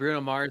 I mean,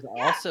 Bruno Mars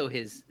also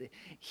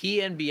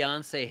he and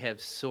Beyonce have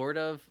sort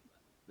of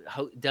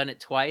done it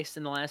twice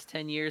in the last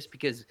 10 years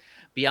because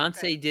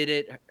Beyonce did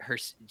it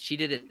she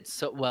did it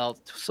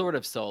sort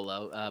of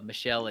solo.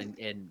 Michelle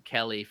and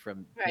Kelly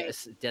from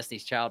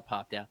Destiny's Child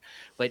popped out,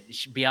 but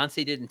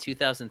Beyonce did in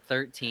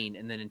 2013,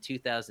 and then in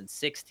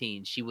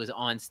 2016 she was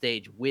on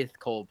stage with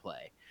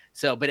Coldplay.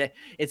 So, but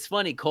it's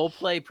funny.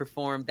 Coldplay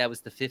performed. That was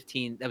the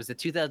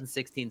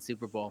 2016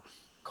 Super Bowl.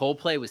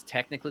 Coldplay was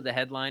technically the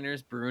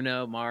headliners.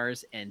 Bruno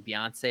Mars and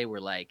Beyonce were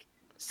like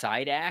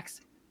side acts.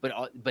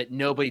 but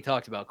nobody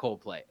talked about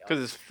Coldplay.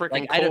 Because it's freaking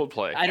Like I don't,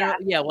 Coldplay. I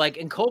don't, yeah, like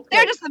in Coldplay,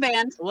 They're just the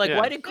band. like Yeah.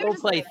 why did They're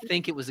just the Coldplay band.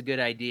 think it was a good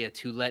idea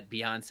to let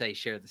Beyonce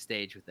share the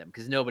stage with them?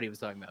 Because nobody was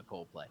talking about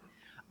Coldplay.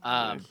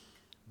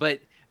 But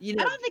you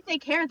I know, don't think they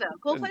care though.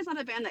 Coldplay's not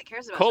a band that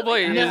cares about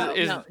Coldplay shit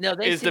like that. no,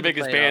 they is seem the to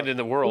biggest play it band all. in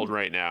the world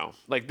right now.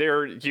 Like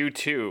they're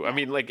U2. I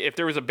mean, like if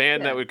there was a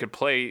band Yeah. that could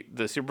play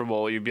the Super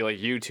Bowl, you'd be like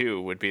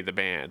U2 would be the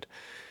band.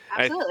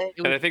 Absolutely.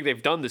 And I think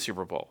they've done the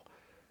Super Bowl.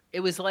 It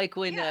was like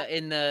when Yeah.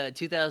 in the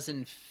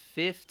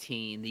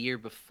 2015, the year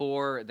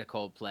before the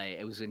Coldplay,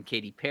 it was when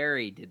Katy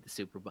Perry did the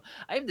Super Bowl.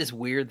 I have this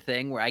weird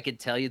thing where I could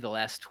tell you the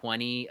last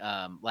 20,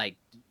 like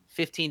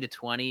 15 to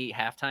 20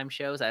 halftime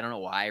shows. I don't know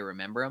why I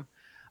remember them.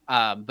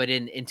 But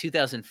in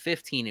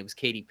 2015, it was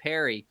Katy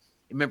Perry.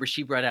 Remember,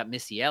 she brought out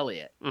Missy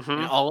Elliott, and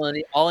Mm-hmm. all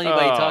anybody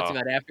talked Oh.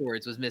 about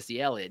afterwards was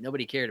Missy Elliott.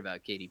 Nobody cared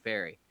about Katy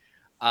Perry.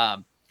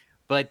 Um,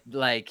 but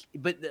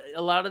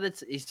a lot of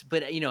it's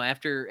but you know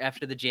after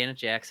the Janet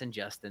Jackson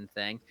Justin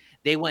thing,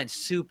 they went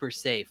super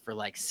safe for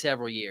like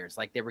several years.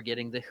 Like they were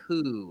getting the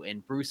Who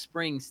and Bruce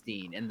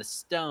Springsteen and the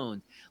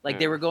Stones. Like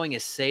they Yeah. were going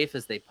as safe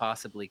as they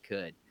possibly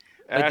could.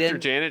 But After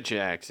then Janet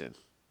Jackson.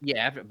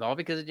 yeah, all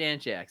because of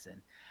Janet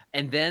Jackson.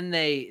 And then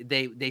they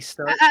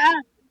start.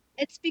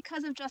 It's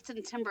because of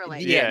Justin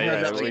Timberlake. Yeah, Yeah, no,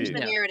 yeah, no, Change we- the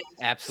no, narrative.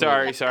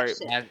 absolutely. Sorry.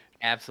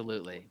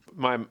 Absolutely.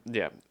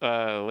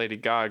 Lady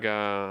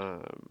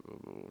Gaga.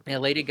 Yeah,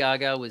 Lady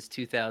Gaga was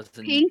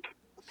 2000. Pink.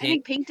 I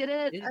think Pink did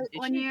it Did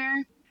one she?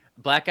 year.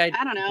 Black Eyed.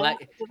 I don't know.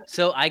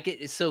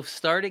 So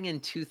starting in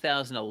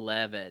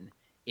 2011,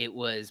 it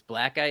was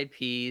Black Eyed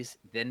Peas,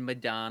 then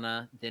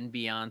Madonna, then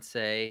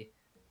Beyonce.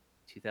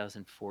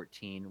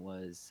 2014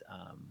 was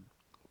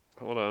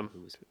Hold on.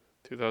 who was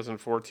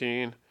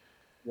 2014.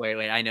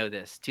 Wait, I know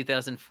this.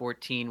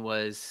 2014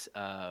 was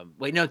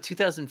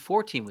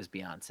 2014 was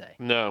Beyonce.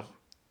 No,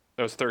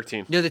 that was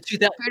 13. No, the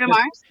Bruno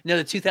Mars. No,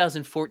 the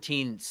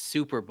 2014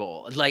 Super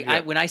Bowl. Like Yeah.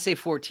 when I say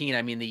 14,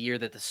 I mean the year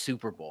that the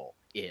Super Bowl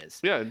is.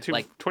 Yeah,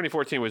 like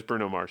 2014 was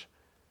Bruno Mars.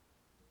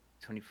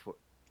 24.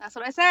 That's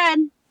what I said.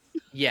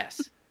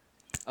 Yes.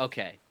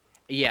 Okay.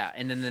 Yeah,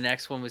 and then the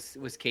next one was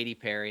Katy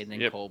Perry, and then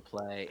Yep.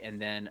 Coldplay, and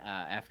then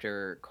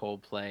after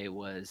Coldplay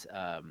was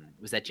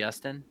that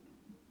Justin?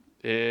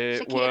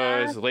 It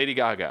Shakira. was Lady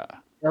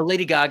Gaga.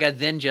 Lady Gaga,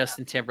 then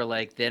Justin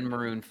Timberlake, then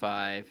Maroon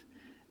 5,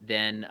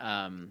 then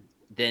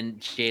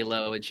J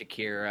Lo and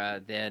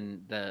Shakira,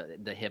 then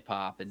the hip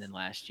hop, and then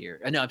last year.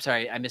 No, I'm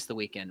sorry, I missed the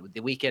weekend. The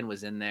weekend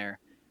was in there.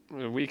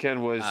 The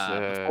weekend was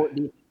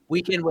The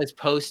weekend was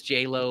post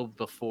J Lo,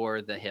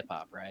 before the hip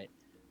hop, right?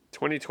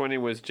 2020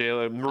 was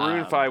J-Lo.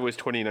 Maroon 5 was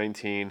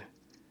 2019.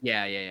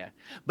 Yeah.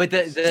 But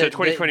So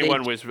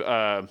 2021 was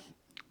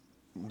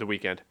the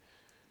weekend.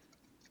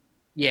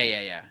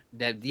 Yeah.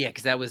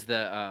 Because that was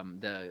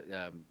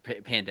the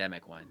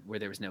pandemic one where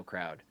there was no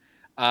crowd.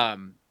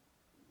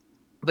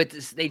 But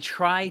they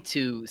try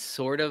to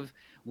sort of,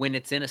 when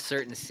it's in a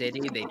certain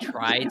city, they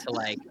try to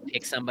like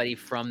pick somebody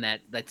from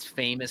that's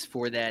famous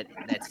for that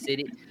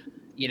city,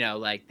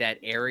 like that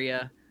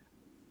area.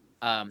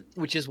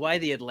 Which is why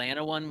the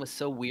Atlanta one was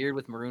so weird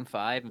with Maroon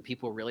 5, and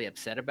people were really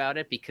upset about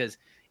it because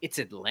it's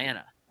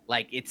Atlanta.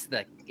 Like it's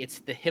the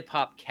hip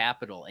hop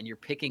capital, and you're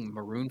picking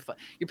Maroon 5.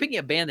 You're picking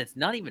a band that's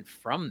not even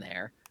from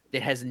there,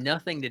 that has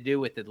nothing to do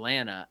with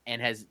Atlanta, and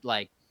has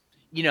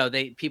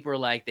people are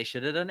like, they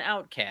should have done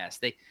Outkast.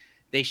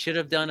 They should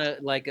have done a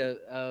or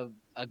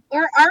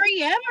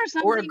REM or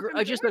something.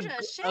 Or just a group.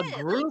 Like,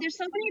 there's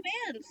so many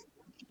bands.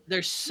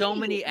 There's so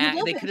many.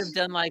 They could have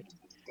done like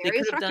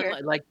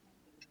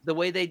the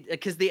way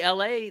because the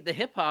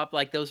hip hop,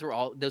 like those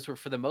were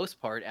for the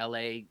most part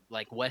LA,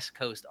 like West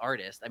Coast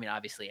artists. I mean,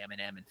 obviously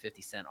Eminem and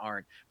 50 Cent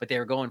aren't, but they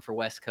were going for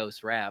West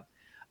Coast rap.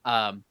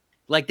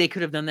 Like they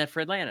could have done that for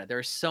Atlanta.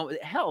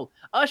 Hell,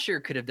 Usher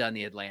could have done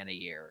the Atlanta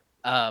year.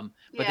 But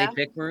they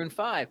picked Maroon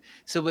 5.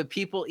 So, but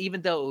people,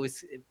 even though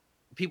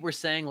people were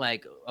saying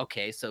like,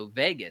 okay, so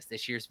Vegas,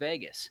 this year's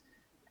Vegas,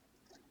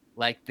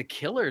 like the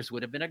Killers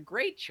would have been a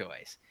great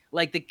choice.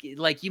 Like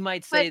you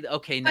might say,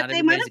 okay, not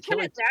everybody's a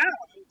Killer.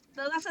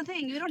 So that's the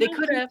thing. You don't They know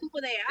could how many have.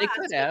 people they They asked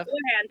could have.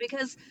 beforehand,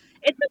 because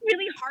it's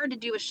really hard to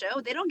do a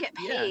show. They don't get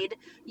paid.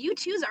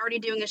 U2's already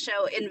doing a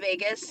show in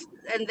Vegas,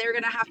 and they're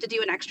going to have to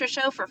do an extra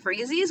show for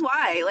Freezies.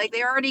 Why? Like,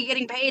 they're already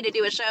getting paid to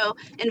do a show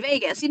in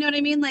Vegas. You know what I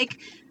mean? Like,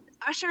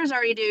 Usher's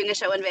already doing a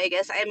show in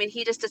Vegas. I mean,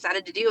 he just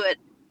decided to do it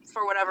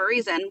for whatever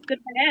reason. Good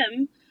for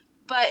him.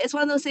 But it's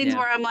one of those things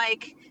where I'm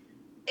like,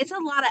 it's a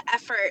lot of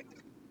effort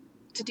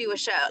to do a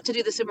show, to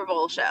do the Super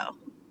Bowl show.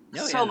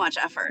 Much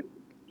effort.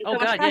 Oh, so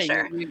God,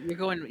 pressure.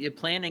 You're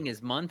planning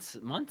is months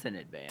in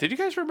advance. Did you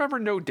guys remember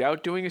No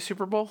Doubt doing a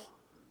Super Bowl?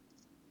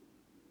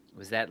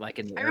 Was that like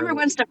in the I remember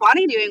Gwen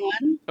Stefani doing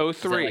one.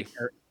 03.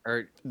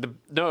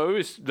 No, it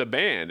was the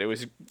band. It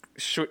was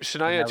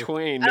Shania was-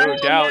 Twain, No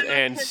Doubt,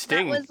 and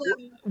Sting. That was,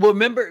 Well,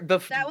 remember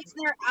that was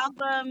their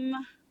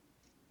album.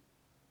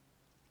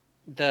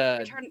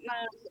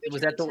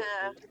 Was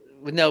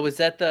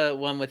that the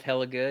one with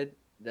Hella Good?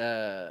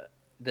 I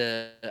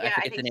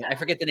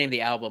forget the name of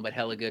the album, but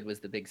Hella Good was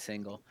the big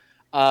single.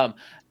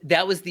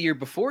 That was the year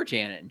before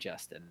Janet and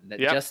Justin.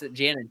 Yep.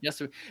 Janet and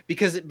Justin,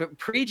 because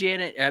pre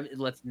Janet,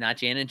 let's not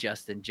Janet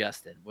and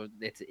Justin. Well,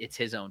 it's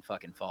his own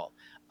fucking fault.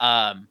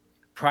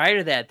 Prior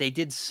to that, they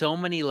did so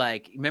many,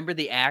 like, remember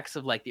the acts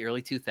of like the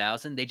early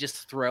 2000s? They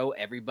just throw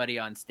everybody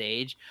on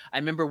stage. I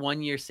remember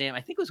one year, Sam, I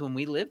think it was when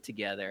we lived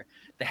together.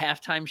 The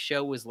halftime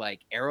show was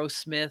like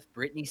Aerosmith,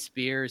 Britney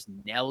Spears,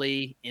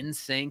 Nelly,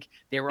 NSYNC.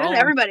 They were all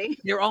everybody.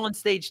 They were all on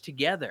stage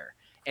together.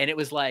 And it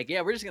was like,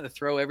 yeah, we're just going to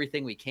throw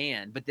everything we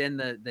can. But then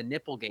the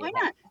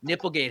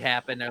Nipplegate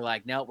happened. They're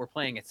like, no, we're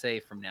playing it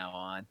safe from now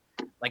on.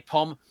 Like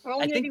Paul,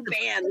 I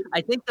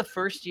think the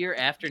first year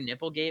after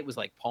Nipplegate was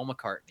like Paul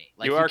McCartney.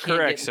 Like, you are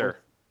correct, sir.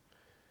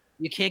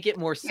 You can't get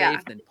more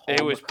safe than Paul.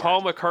 It was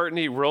Paul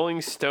McCartney,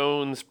 Rolling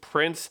Stones,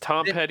 Prince,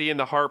 Tom Petty and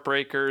the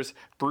Heartbreakers,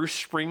 Bruce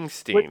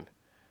Springsteen.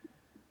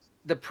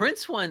 The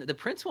Prince one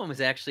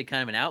was actually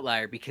kind of an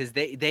outlier because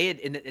they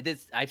had,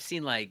 I've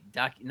seen like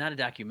not a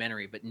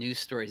documentary, but news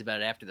stories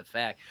about it after the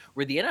fact,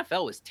 where the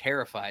NFL was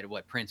terrified of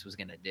what Prince was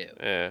going to do.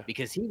 Yeah.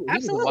 Because he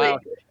was a wild.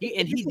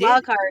 He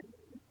wild card.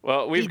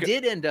 Well, he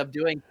did end up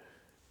doing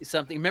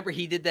something. Remember,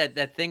 he did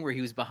that thing where he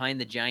was behind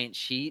the giant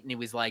sheet and he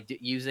was like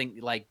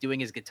doing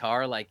his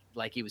guitar like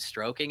he was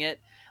stroking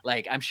it.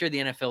 Like, I'm sure the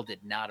NFL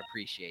did not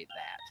appreciate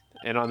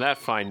that. And on that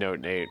fine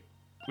note, Nate,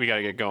 we got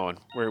to get going.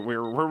 We're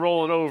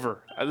rolling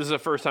over. This is the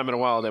first time in a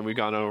while that we've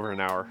gone over an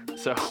hour.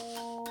 So,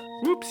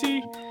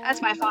 whoopsie. That's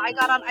my fault. I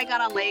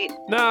got on late.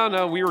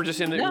 No, we were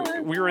just in the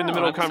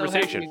middle of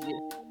conversation.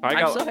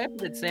 I'm so happy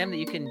that, Sam, that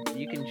you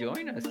can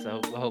join us.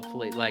 So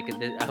hopefully,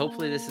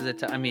 hopefully this is a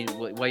time. I mean,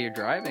 while you're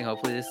driving,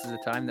 hopefully this is a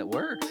time that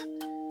works.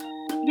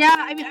 Yeah,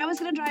 I mean, I was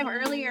gonna drive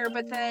earlier,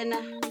 but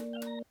then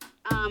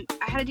I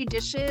had to do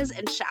dishes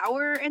and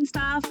shower and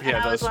stuff, and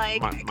I was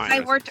like, I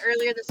worked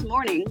earlier this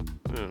morning.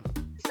 Yeah.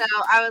 So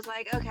I was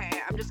like,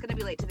 okay, I'm just gonna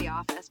be late to the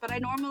office. But I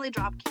normally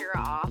drop Kira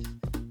off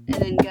and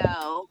then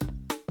go.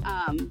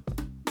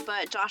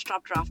 But Josh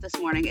dropped her off this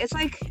morning. It's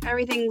like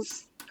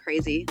everything's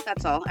crazy.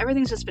 That's all.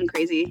 Everything's just been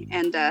crazy,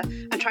 and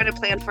I'm trying to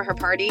plan for her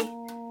party.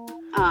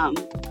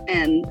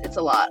 And it's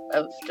a lot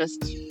of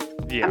just.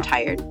 Yeah. I'm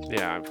tired.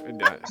 Yeah,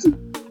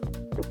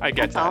 I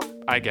get that.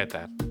 I get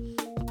that.